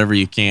whatever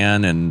you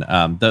can, and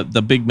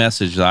the big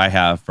message that I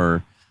have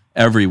for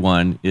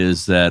everyone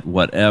is that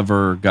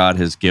whatever God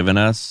has given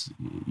us,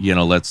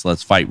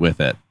 let's fight with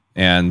it.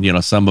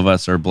 And some of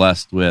us are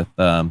blessed with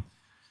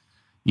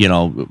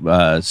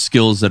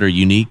skills that are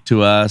unique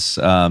to us.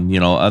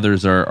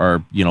 Others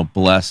are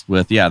blessed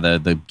with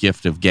the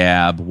gift of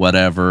gab,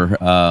 whatever.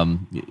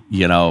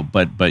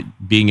 But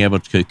being able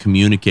to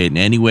communicate in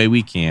any way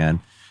we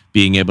can,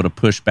 being able to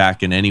push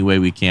back in any way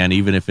we can,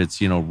 even if it's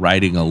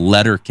writing a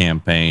letter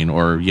campaign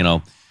or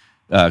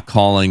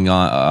calling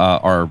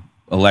our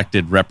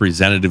elected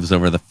representatives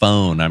over the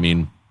phone. I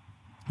mean,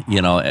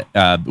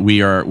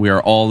 we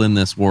are all in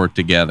this war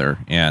together,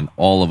 and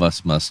all of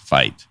us must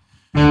fight.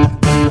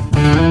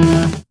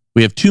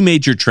 We have two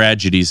major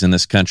tragedies in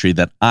this country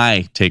that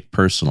I take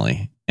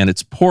personally, and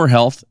it's poor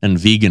health and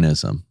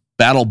veganism.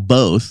 Battle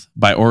both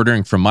by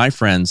ordering from my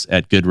friends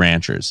at Good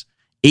Ranchers.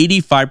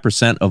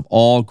 85% of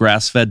all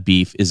grass-fed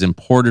beef is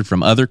imported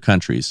from other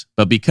countries,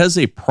 but because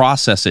they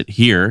process it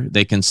here,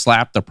 they can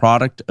slap the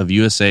product of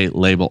USA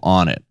label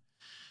on it.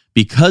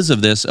 Because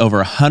of this, over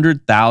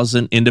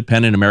 100,000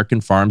 independent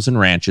American farms and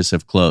ranches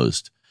have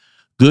closed.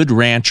 Good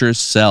Ranchers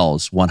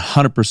sells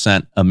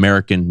 100%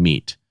 American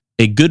meat.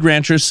 A Good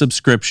Ranchers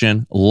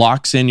subscription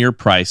locks in your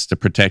price to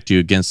protect you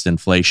against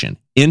inflation.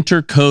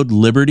 Enter code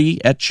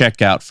LIBERTY at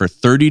checkout for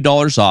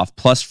 $30 off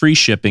plus free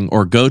shipping,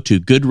 or go to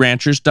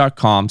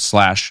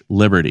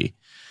goodranchers.com/liberty.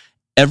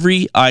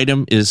 Every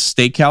item is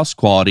steakhouse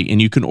quality,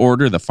 and you can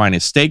order the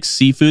finest steaks,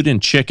 seafood,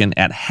 and chicken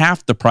at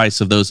half the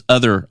price of those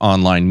other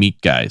online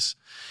meat guys.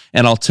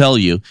 And I'll tell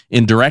you,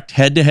 in direct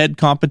head-to-head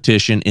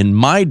competition in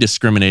my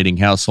discriminating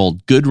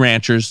household, Good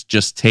Ranchers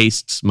just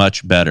tastes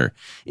much better.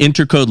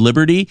 Enter code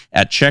LIBERTY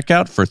at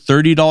checkout for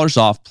 $30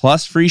 off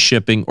plus free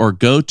shipping, or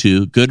go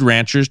to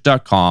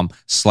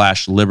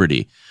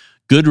goodranchers.com/liberty.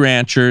 Good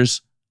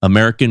Ranchers,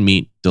 American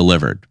meat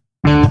delivered.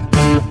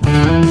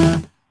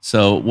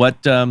 So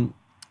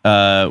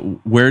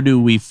where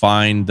do we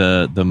find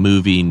the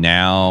movie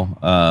now,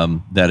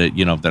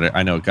 that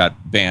I know it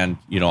got banned,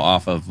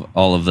 off of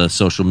all of the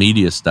social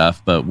media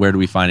stuff, but where do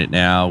we find it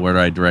now? Where do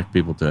I direct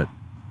people to it?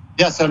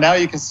 Yeah, so now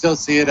you can still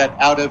see it at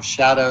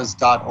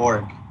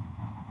outofshadows.org.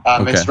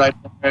 Okay. It's right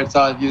there. It's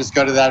on. You just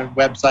go to that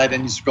website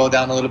and you scroll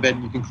down a little bit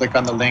and you can click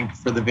on the link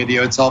for the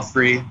video. It's all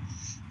free.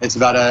 It's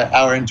about an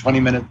hour and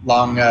 20-minute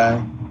long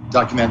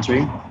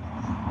documentary.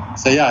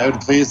 So yeah, I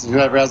would please,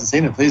 whoever hasn't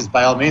seen it, please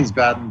by all means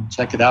go out and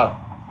check it out.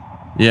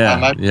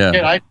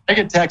 Yeah, I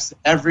get texts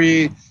at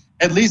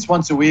least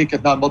once a week,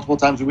 if not multiple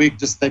times a week,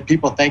 just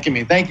people thanking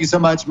me. Thank you so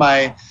much.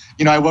 I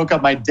woke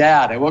up my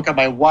dad. I woke up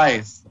my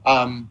wife.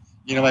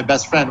 My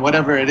best friend.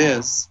 Whatever it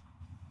is,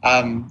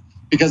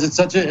 because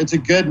it's a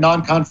good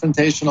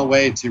non-confrontational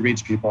way to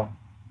reach people.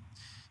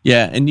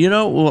 Yeah, and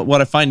what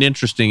I find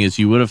interesting is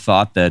you would have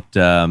thought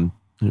that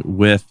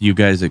with you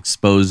guys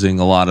exposing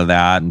a lot of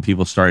that and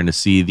people starting to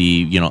see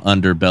the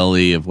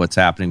underbelly of what's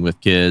happening with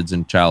kids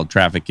and child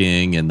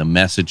trafficking and the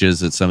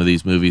messages that some of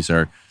these movies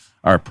are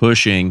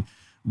pushing,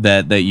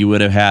 that you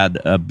would have had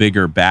a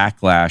bigger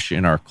backlash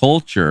in our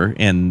culture,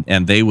 and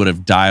they would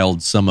have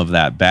dialed some of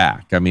that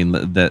back. I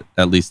mean, that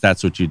at least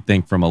that's what you'd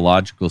think from a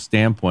logical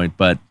standpoint.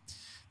 But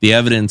the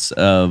evidence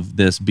of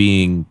this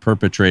being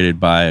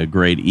perpetrated by a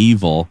great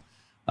evil,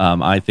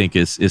 I think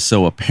is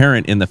so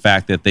apparent in the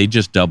fact that they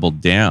just doubled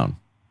down.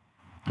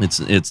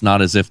 It's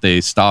not as if they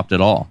stopped at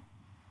all.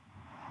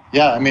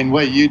 Yeah, I mean,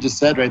 what you just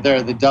said right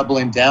there, the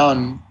doubling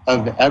down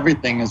of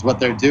everything is what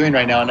they're doing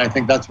right now. And I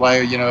think that's why,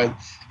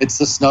 it's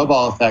the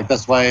snowball effect.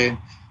 That's why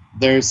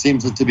there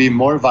seems to be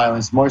more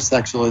violence, more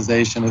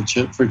sexualization of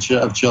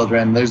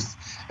children. It's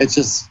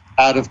just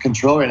out of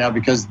control right now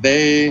because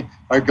they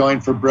are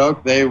going for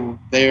broke.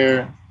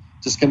 They're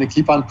just going to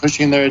keep on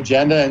pushing their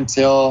agenda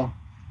until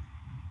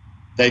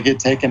they get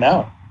taken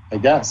out, I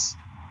guess.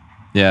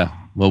 Yeah.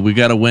 Well, we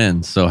got to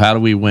win. So how do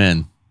we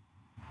win?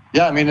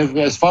 Yeah, I mean,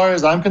 as far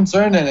as I'm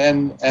concerned,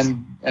 and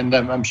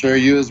I'm sure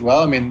you as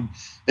well. I mean,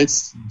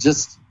 it's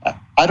just,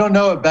 I don't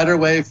know a better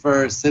way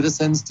for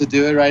citizens to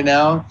do it right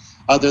now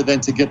other than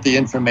to get the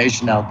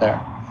information out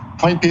there.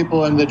 Point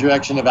people in the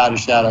direction of Out of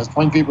Shadows.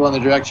 Point people in the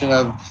direction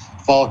of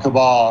Fall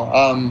Cabal.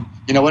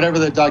 Whatever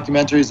the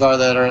documentaries are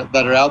that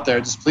are out there.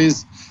 Just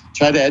please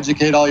try to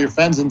educate all your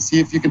friends and see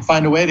if you can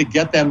find a way to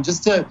get them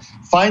just to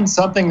find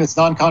something that's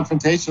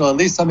non-confrontational, at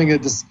least something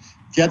that just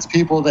gets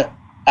people to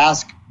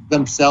ask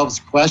themselves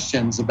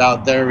questions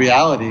about their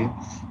reality.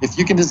 If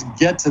you can just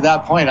get to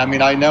that point, I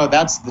mean, I know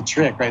that's the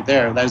trick right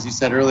there. As you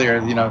said earlier,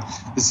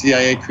 the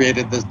CIA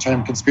created the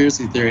term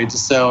conspiracy theory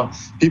just so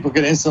people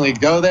could instantly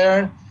go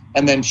there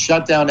and then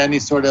shut down any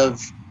sort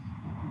of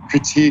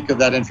critique of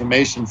that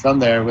information from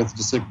there with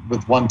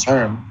one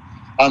term.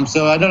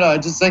 So I don't know. I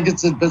just think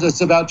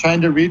it's about trying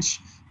to reach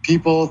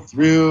people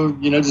through,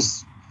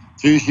 just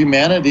through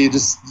humanity,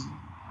 just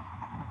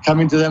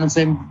coming to them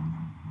and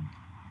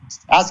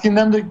asking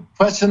them to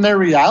question their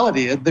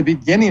reality at the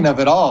beginning of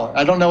it all.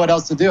 I don't know what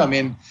else to do. I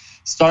mean,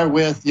 start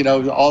with,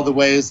 all the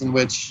ways in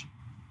which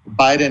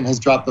Biden has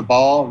dropped the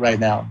ball right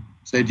now.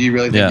 So do you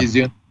really think he's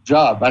doing a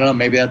job? I don't know.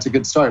 Maybe that's a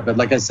good start. But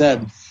like I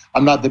said,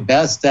 I'm not the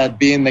best at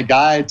being the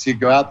guy to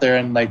go out there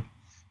and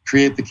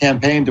create the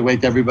campaign to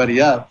wake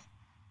everybody up.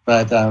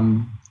 But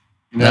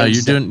no,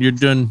 you're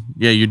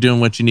doing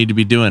what you need to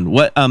be doing.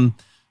 What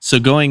so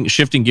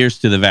shifting gears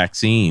to the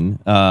vaccine.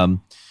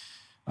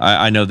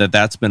 I know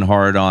that's been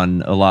hard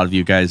on a lot of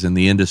you guys in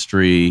the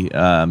industry,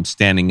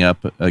 standing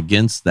up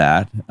against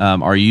that.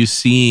 Are you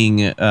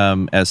seeing,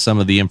 as some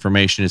of the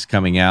information is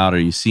coming out, are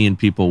you seeing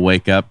people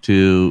wake up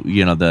to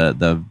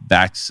the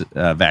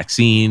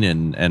vaccine,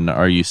 and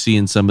are you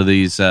seeing some of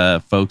these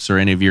folks or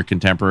any of your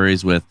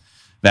contemporaries with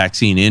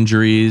vaccine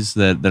injuries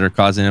that are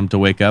causing them to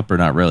wake up, or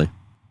not really?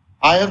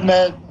 I have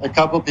met a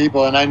couple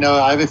people, and I know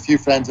I have a few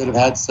friends that have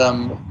had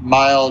some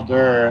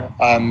milder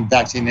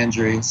vaccine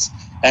injuries.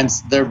 And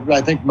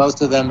I think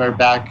most of them are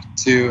back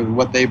to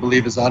what they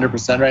believe is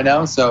 100% right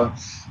now. So,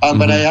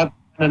 but I have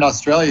in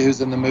Australia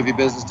who's in the movie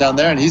business down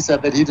there, and he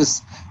said that he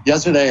just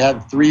yesterday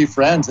had 3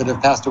 friends that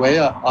have passed away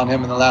on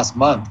him in the last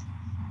month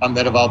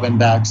that have all been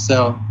back.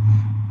 So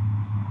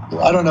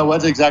I don't know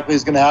what exactly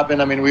is going to happen.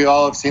 I mean, we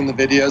all have seen the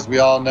videos. We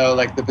all know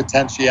like the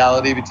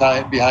potentiality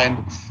behind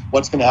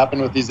what's going to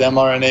happen with these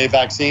mRNA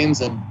vaccines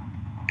and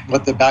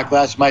what the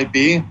backlash might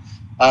be.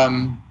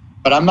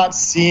 But I'm not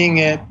seeing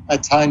it a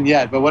ton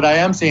yet. But what I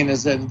am seeing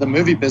is that the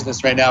movie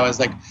business right now is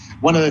like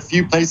one of the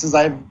few places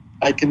I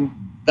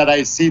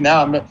see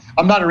now.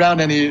 I'm not around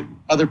any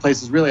other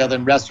places really other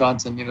than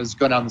restaurants and, just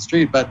going down the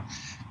street. But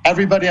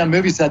everybody on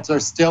movie sets are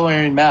still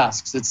wearing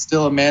masks. It's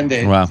still a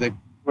mandate. Wow. They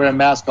wear a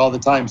mask all the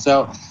time.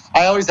 So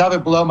I always have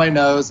it below my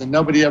nose and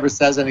nobody ever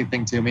says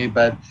anything to me.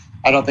 But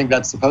I don't think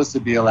that's supposed to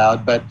be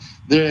allowed. But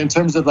in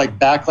terms of like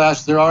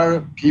backlash, there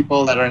are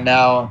people that are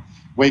now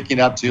waking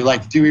up to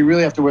like, do we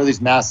really have to wear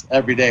these masks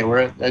every day?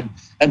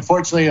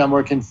 Unfortunately, I'm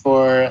working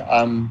for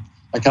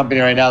a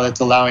company right now that's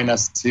allowing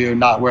us to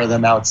not wear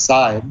them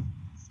outside.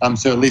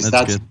 So at least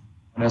that's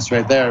us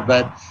right there.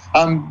 But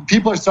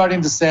people are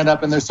starting to stand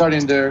up and they're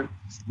starting to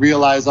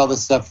realize all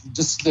this stuff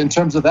just in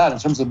terms of that, in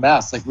terms of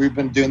masks. Like we've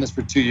been doing this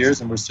for 2 years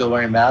and we're still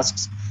wearing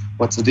masks.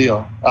 What's the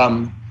deal?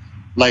 I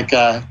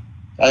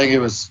think it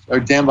was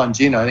Dan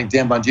Bongino. I think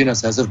Dan Bongino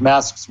says, if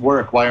masks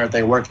work, why aren't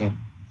they working?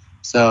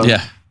 So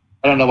yeah.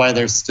 I don't know why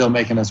they're still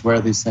making us wear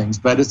these things,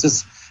 but it's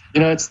just,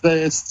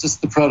 it's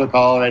just the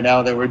protocol right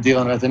now that we're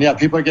dealing with. And yeah,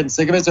 people are getting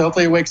sick of it. So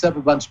hopefully it wakes up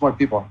a bunch more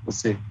people. We'll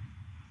see.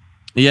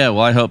 Yeah,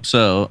 well, I hope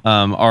so.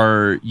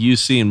 Are you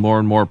seeing more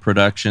and more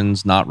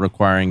productions not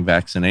requiring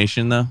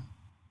vaccination though?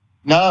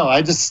 No,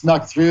 I just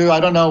snuck through.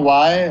 I don't know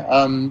why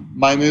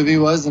my movie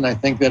was, and I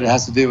think that it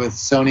has to do with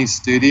Sony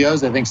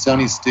Studios. I think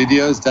Sony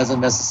Studios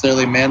doesn't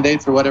necessarily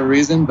mandate for whatever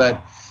reason,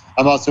 but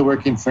I'm also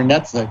working for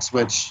Netflix,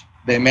 which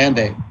they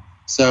mandate.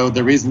 So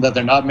the reason that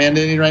they're not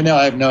mandating right now,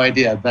 I have no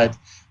idea. But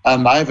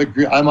I'm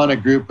on a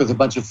group with a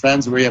bunch of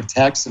friends where we have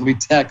texts, and we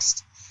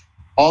text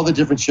all the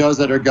different shows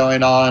that are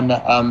going on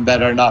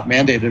that are not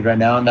mandated right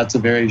now, and that's a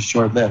very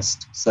short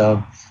list.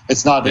 So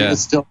it's not. Yeah.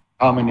 It's still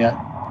common yet.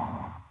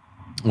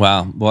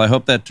 Wow. Well, I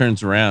hope that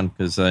turns around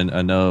because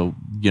I know,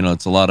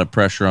 it's a lot of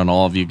pressure on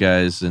all of you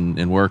guys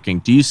in working.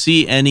 Do you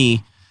see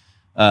any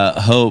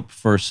hope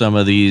for some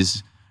of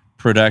these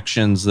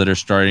productions that are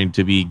starting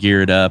to be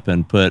geared up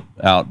and put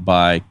out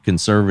by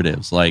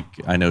conservatives? Like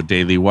I know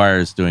Daily Wire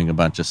is doing a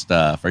bunch of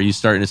stuff. Are you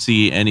starting to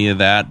see any of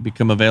that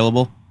become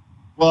available?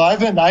 Well,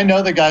 I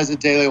know the guys at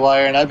Daily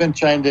Wire, and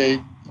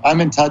I'm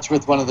in touch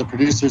with one of the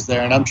producers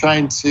there, and I'm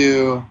trying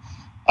to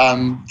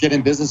get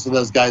in business with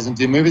those guys and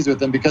do movies with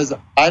them because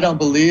I don't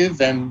believe,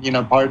 and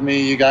pardon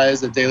me, you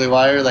guys at Daily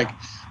Wire, like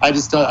I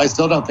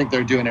still don't think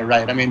they're doing it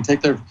right. I mean,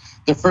 take their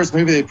first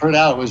movie they put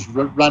out was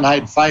Run,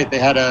 Hide, Fight. They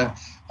had a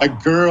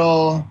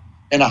girl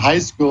in a high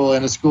school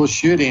in a school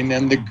shooting,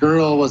 and the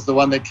girl was the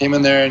one that came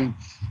in there and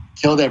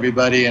killed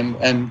everybody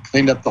and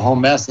cleaned up the whole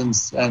mess and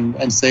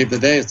saved the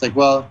day. It's like,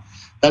 well,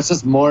 that's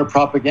just more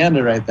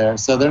propaganda right there.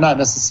 So they're not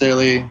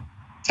necessarily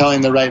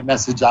telling the right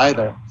message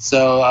either.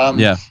 So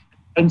yeah.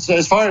 And so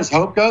as far as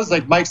hope goes,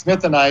 like Mike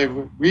Smith and I,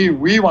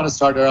 we want to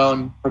start our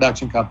own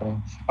production company,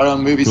 our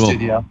own movie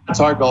studio. That's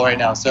our goal right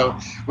now. So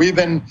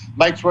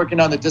Mike's working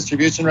on the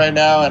distribution right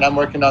now, and I'm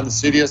working on the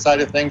studio side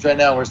of things right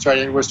now. We're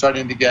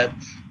starting to get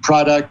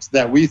product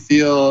that we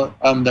feel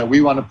that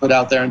we want to put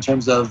out there in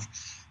terms of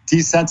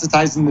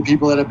desensitizing the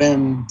people that have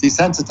been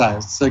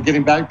desensitized. So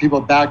getting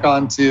people back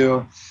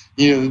onto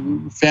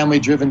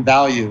family-driven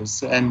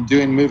values and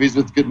doing movies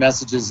with good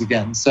messages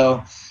again.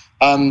 So.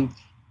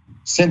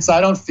 Since I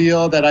don't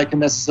feel that I can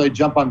necessarily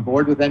jump on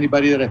board with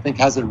anybody that I think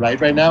has it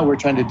right now, we're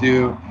trying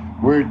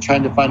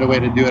to find a way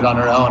to do it on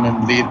our own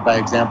and lead by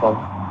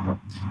example.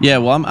 Yeah,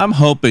 well, I'm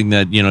hoping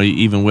that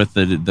even with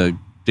the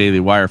Daily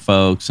Wire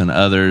folks and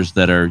others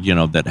that are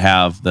that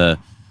have the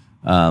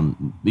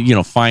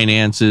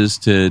finances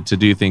to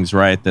do things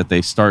right, that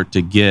they start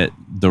to get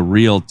the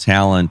real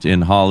talent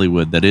in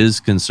Hollywood that is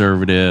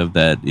conservative,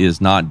 that is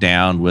not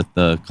down with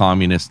the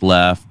communist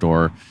left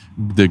or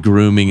the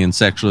grooming and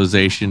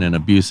sexualization and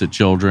abuse of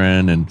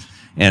children,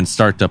 and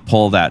start to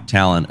pull that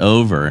talent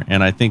over.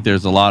 And I think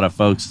there's a lot of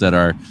folks that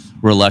are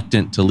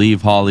reluctant to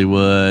leave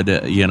Hollywood,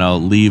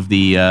 leave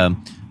the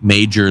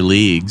major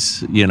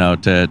leagues,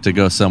 to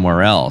go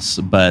somewhere else.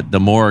 But the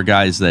more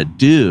guys that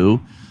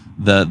do,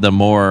 the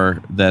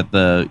more that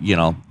the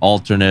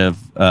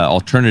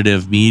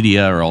alternative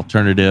media or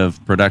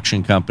alternative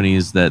production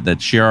companies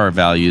that share our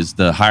values,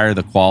 the higher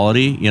the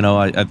quality.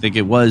 I think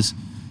it was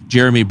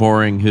Jeremy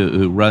Boring,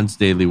 who runs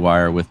Daily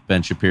Wire with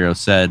Ben Shapiro,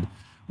 said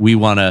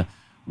we're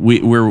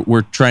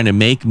trying to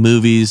make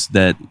movies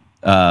that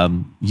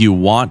you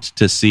want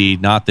to see,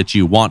 not that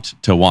you want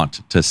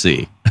to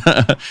see.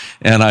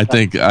 And I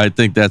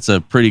think that's a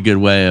pretty good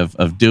way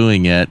of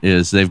doing it.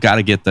 Is they've got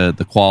to get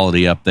the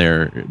quality up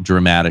there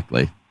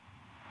dramatically.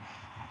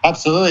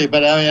 Absolutely,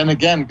 but and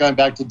again, going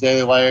back to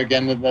Daily Wire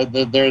again,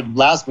 their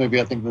last movie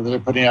I think that they're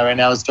putting out right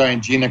now is starring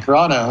Gina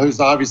Carano,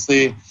 who's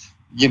obviously,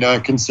 a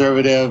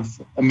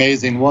conservative,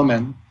 amazing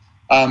woman,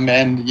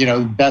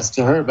 and best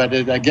to her. But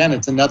again,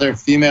 it's another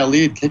female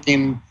lead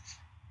kicking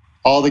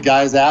all the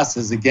guys'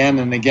 asses again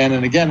and again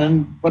and again,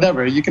 and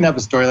whatever. You can have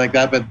a story like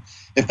that, but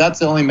if that's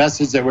the only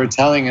message that we're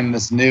telling in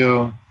this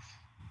new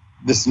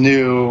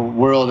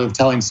world of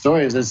telling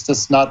stories, it's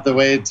just not the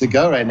way to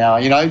go right now.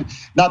 I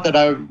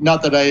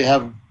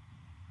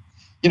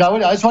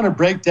just want to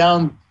break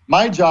down.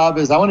 My job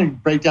is I want to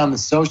break down the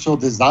social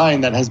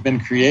design that has been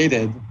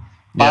created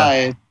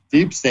by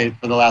Deep State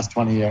for the last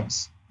 20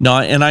 years. No,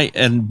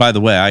 and by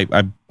the way,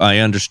 I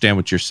understand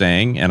what you're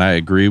saying, and I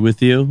agree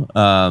with you.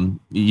 I'm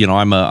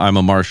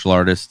a martial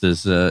artist,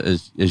 as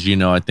you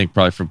know. I think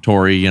probably from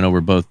Tori. We're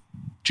both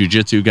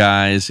jiu-jitsu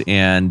guys,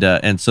 and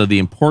so the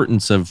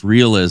importance of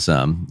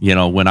realism.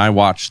 When I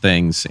watch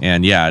things,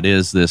 and it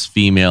is this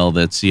female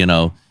that's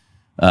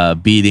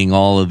beating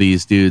all of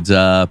these dudes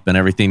up and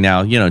everything.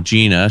 Now,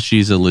 Gina,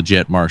 she's a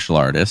legit martial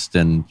artist,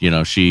 and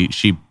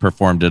she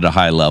performed at a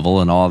high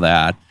level and all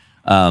that.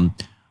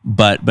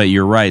 But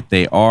you're right;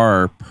 they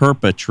are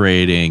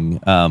perpetrating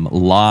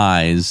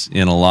lies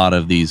in a lot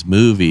of these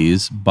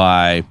movies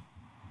by,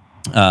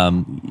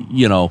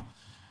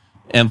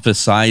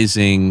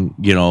 emphasizing,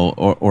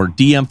 or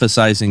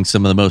de-emphasizing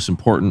some of the most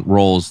important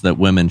roles that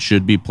women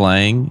should be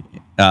playing,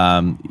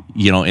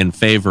 in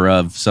favor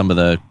of some of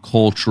the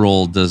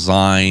cultural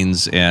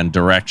designs and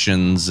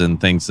directions and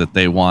things that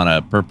they want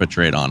to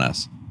perpetrate on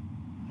us.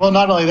 Well,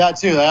 not only that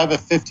too. I have a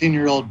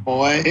 15-year-old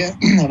boy,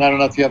 and I don't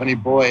know if you have any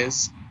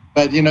boys.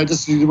 But,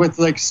 just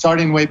with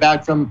starting way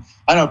back from,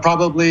 I don't know,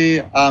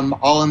 probably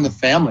All in the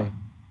Family,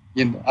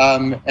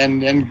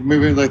 and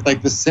moving with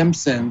The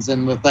Simpsons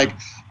and with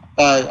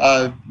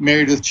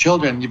Married with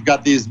Children. You've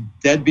got these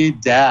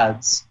deadbeat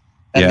dads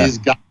and these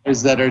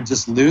guys that are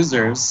just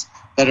losers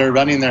that are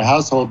running their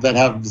household that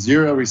have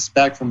zero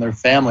respect from their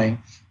family.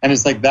 And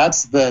it's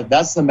that's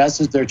the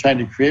message they're trying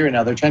to create right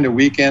now. They're trying to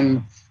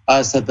weaken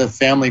us at the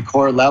family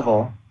core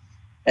level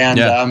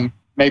and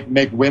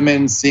make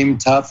women seem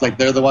tough, like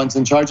they're the ones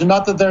in charge. And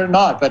not that they're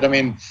not, but I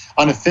mean,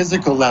 on a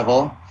physical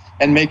level,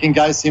 and making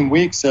guys seem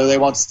weak so they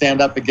won't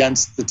stand up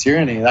against the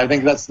tyranny. I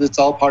think it's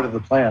all part of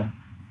the plan.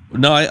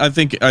 No, I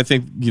think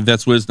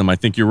that's wisdom. I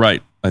think you're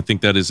right. I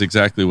think that is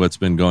exactly what's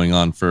been going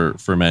on for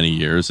many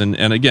years. And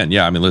again,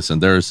 listen,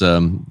 there's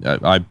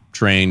I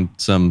trained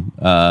some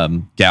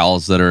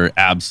gals that are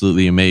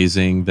absolutely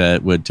amazing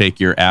that would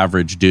take your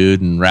average dude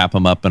and wrap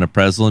him up in a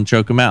pretzel and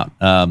choke him out.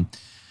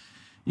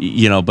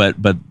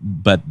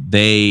 But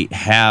they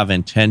have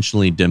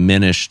intentionally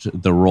diminished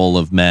the role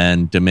of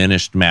men,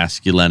 diminished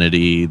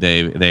masculinity.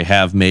 They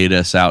have made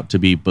us out to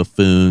be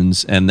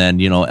buffoons, and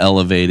then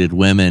elevated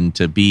women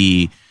to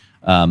be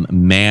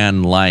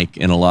man-like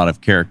in a lot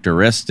of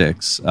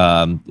characteristics,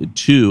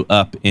 to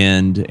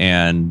upend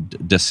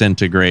and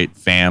disintegrate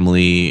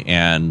family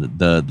and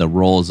the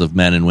roles of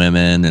men and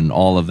women and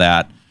all of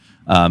that.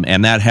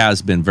 And that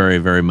has been very,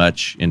 very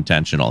much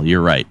intentional.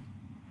 You're right.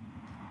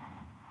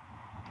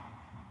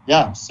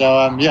 Yeah.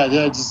 So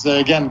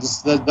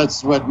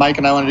that's what Mike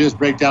and I want to do, is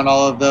break down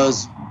all of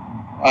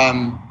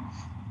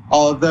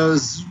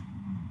those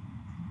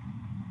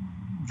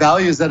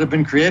values that have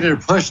been created or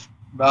pushed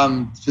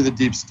to the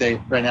Deep State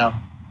right now.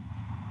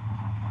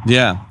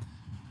 Yeah.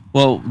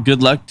 Well,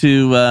 good luck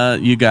to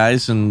you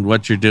guys and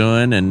what you're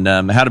doing, and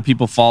how do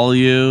people follow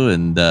you?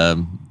 And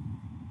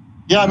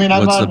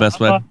what's the best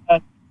way?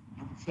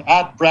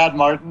 At Brad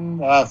Martin,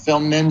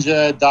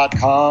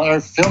 filmninja.com, or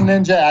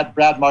filmninja at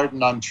Brad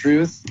Martin on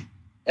Truth,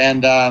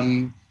 and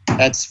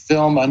that's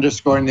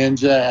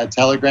film_ninja at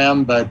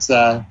Telegram. But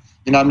I'm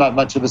not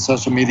much of a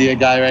social media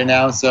guy right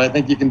now, so I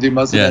think you can do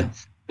most of it.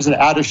 There's an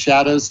Out of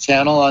Shadows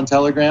channel on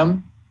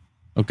Telegram.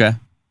 Okay.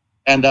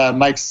 And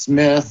Mike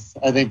Smith,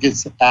 I think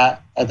it's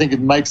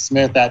Mike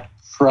Smith at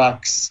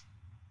Crux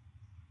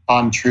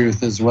on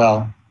Truth as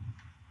well.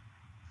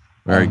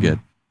 Very good.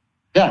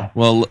 Yeah.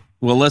 Well,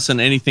 listen,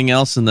 anything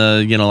else in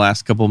the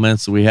last couple of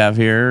minutes that we have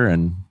here?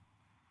 And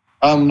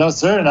no,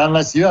 sir, not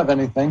unless you have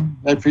anything.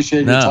 I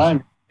appreciate your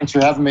time. Thanks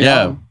for having me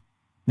on.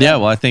 Yeah,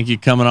 well, I thank you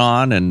coming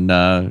on and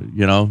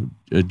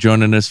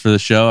joining us for the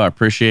show. I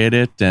appreciate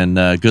it, and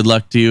good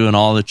luck to you and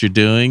all that you're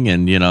doing,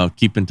 and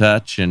keep in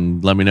touch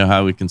and let me know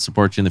how we can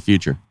support you in the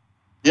future.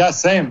 Yeah,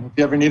 same. If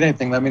you ever need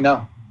anything, let me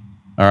know.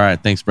 All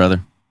right, thanks,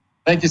 brother.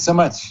 Thank you so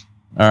much.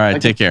 All right,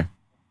 take care.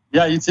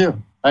 Yeah, you too.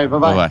 All right,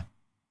 bye-bye. Bye-bye.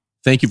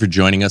 Thank you for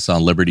joining us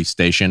on Liberty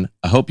Station.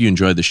 I hope you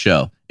enjoyed the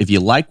show. If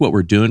you like what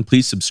we're doing,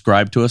 please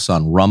subscribe to us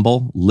on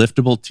Rumble,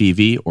 Liftable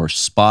TV, or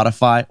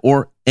Spotify,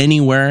 or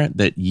anywhere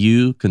that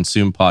you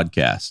consume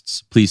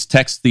podcasts. Please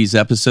text these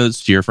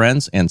episodes to your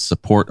friends and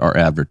support our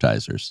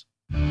advertisers.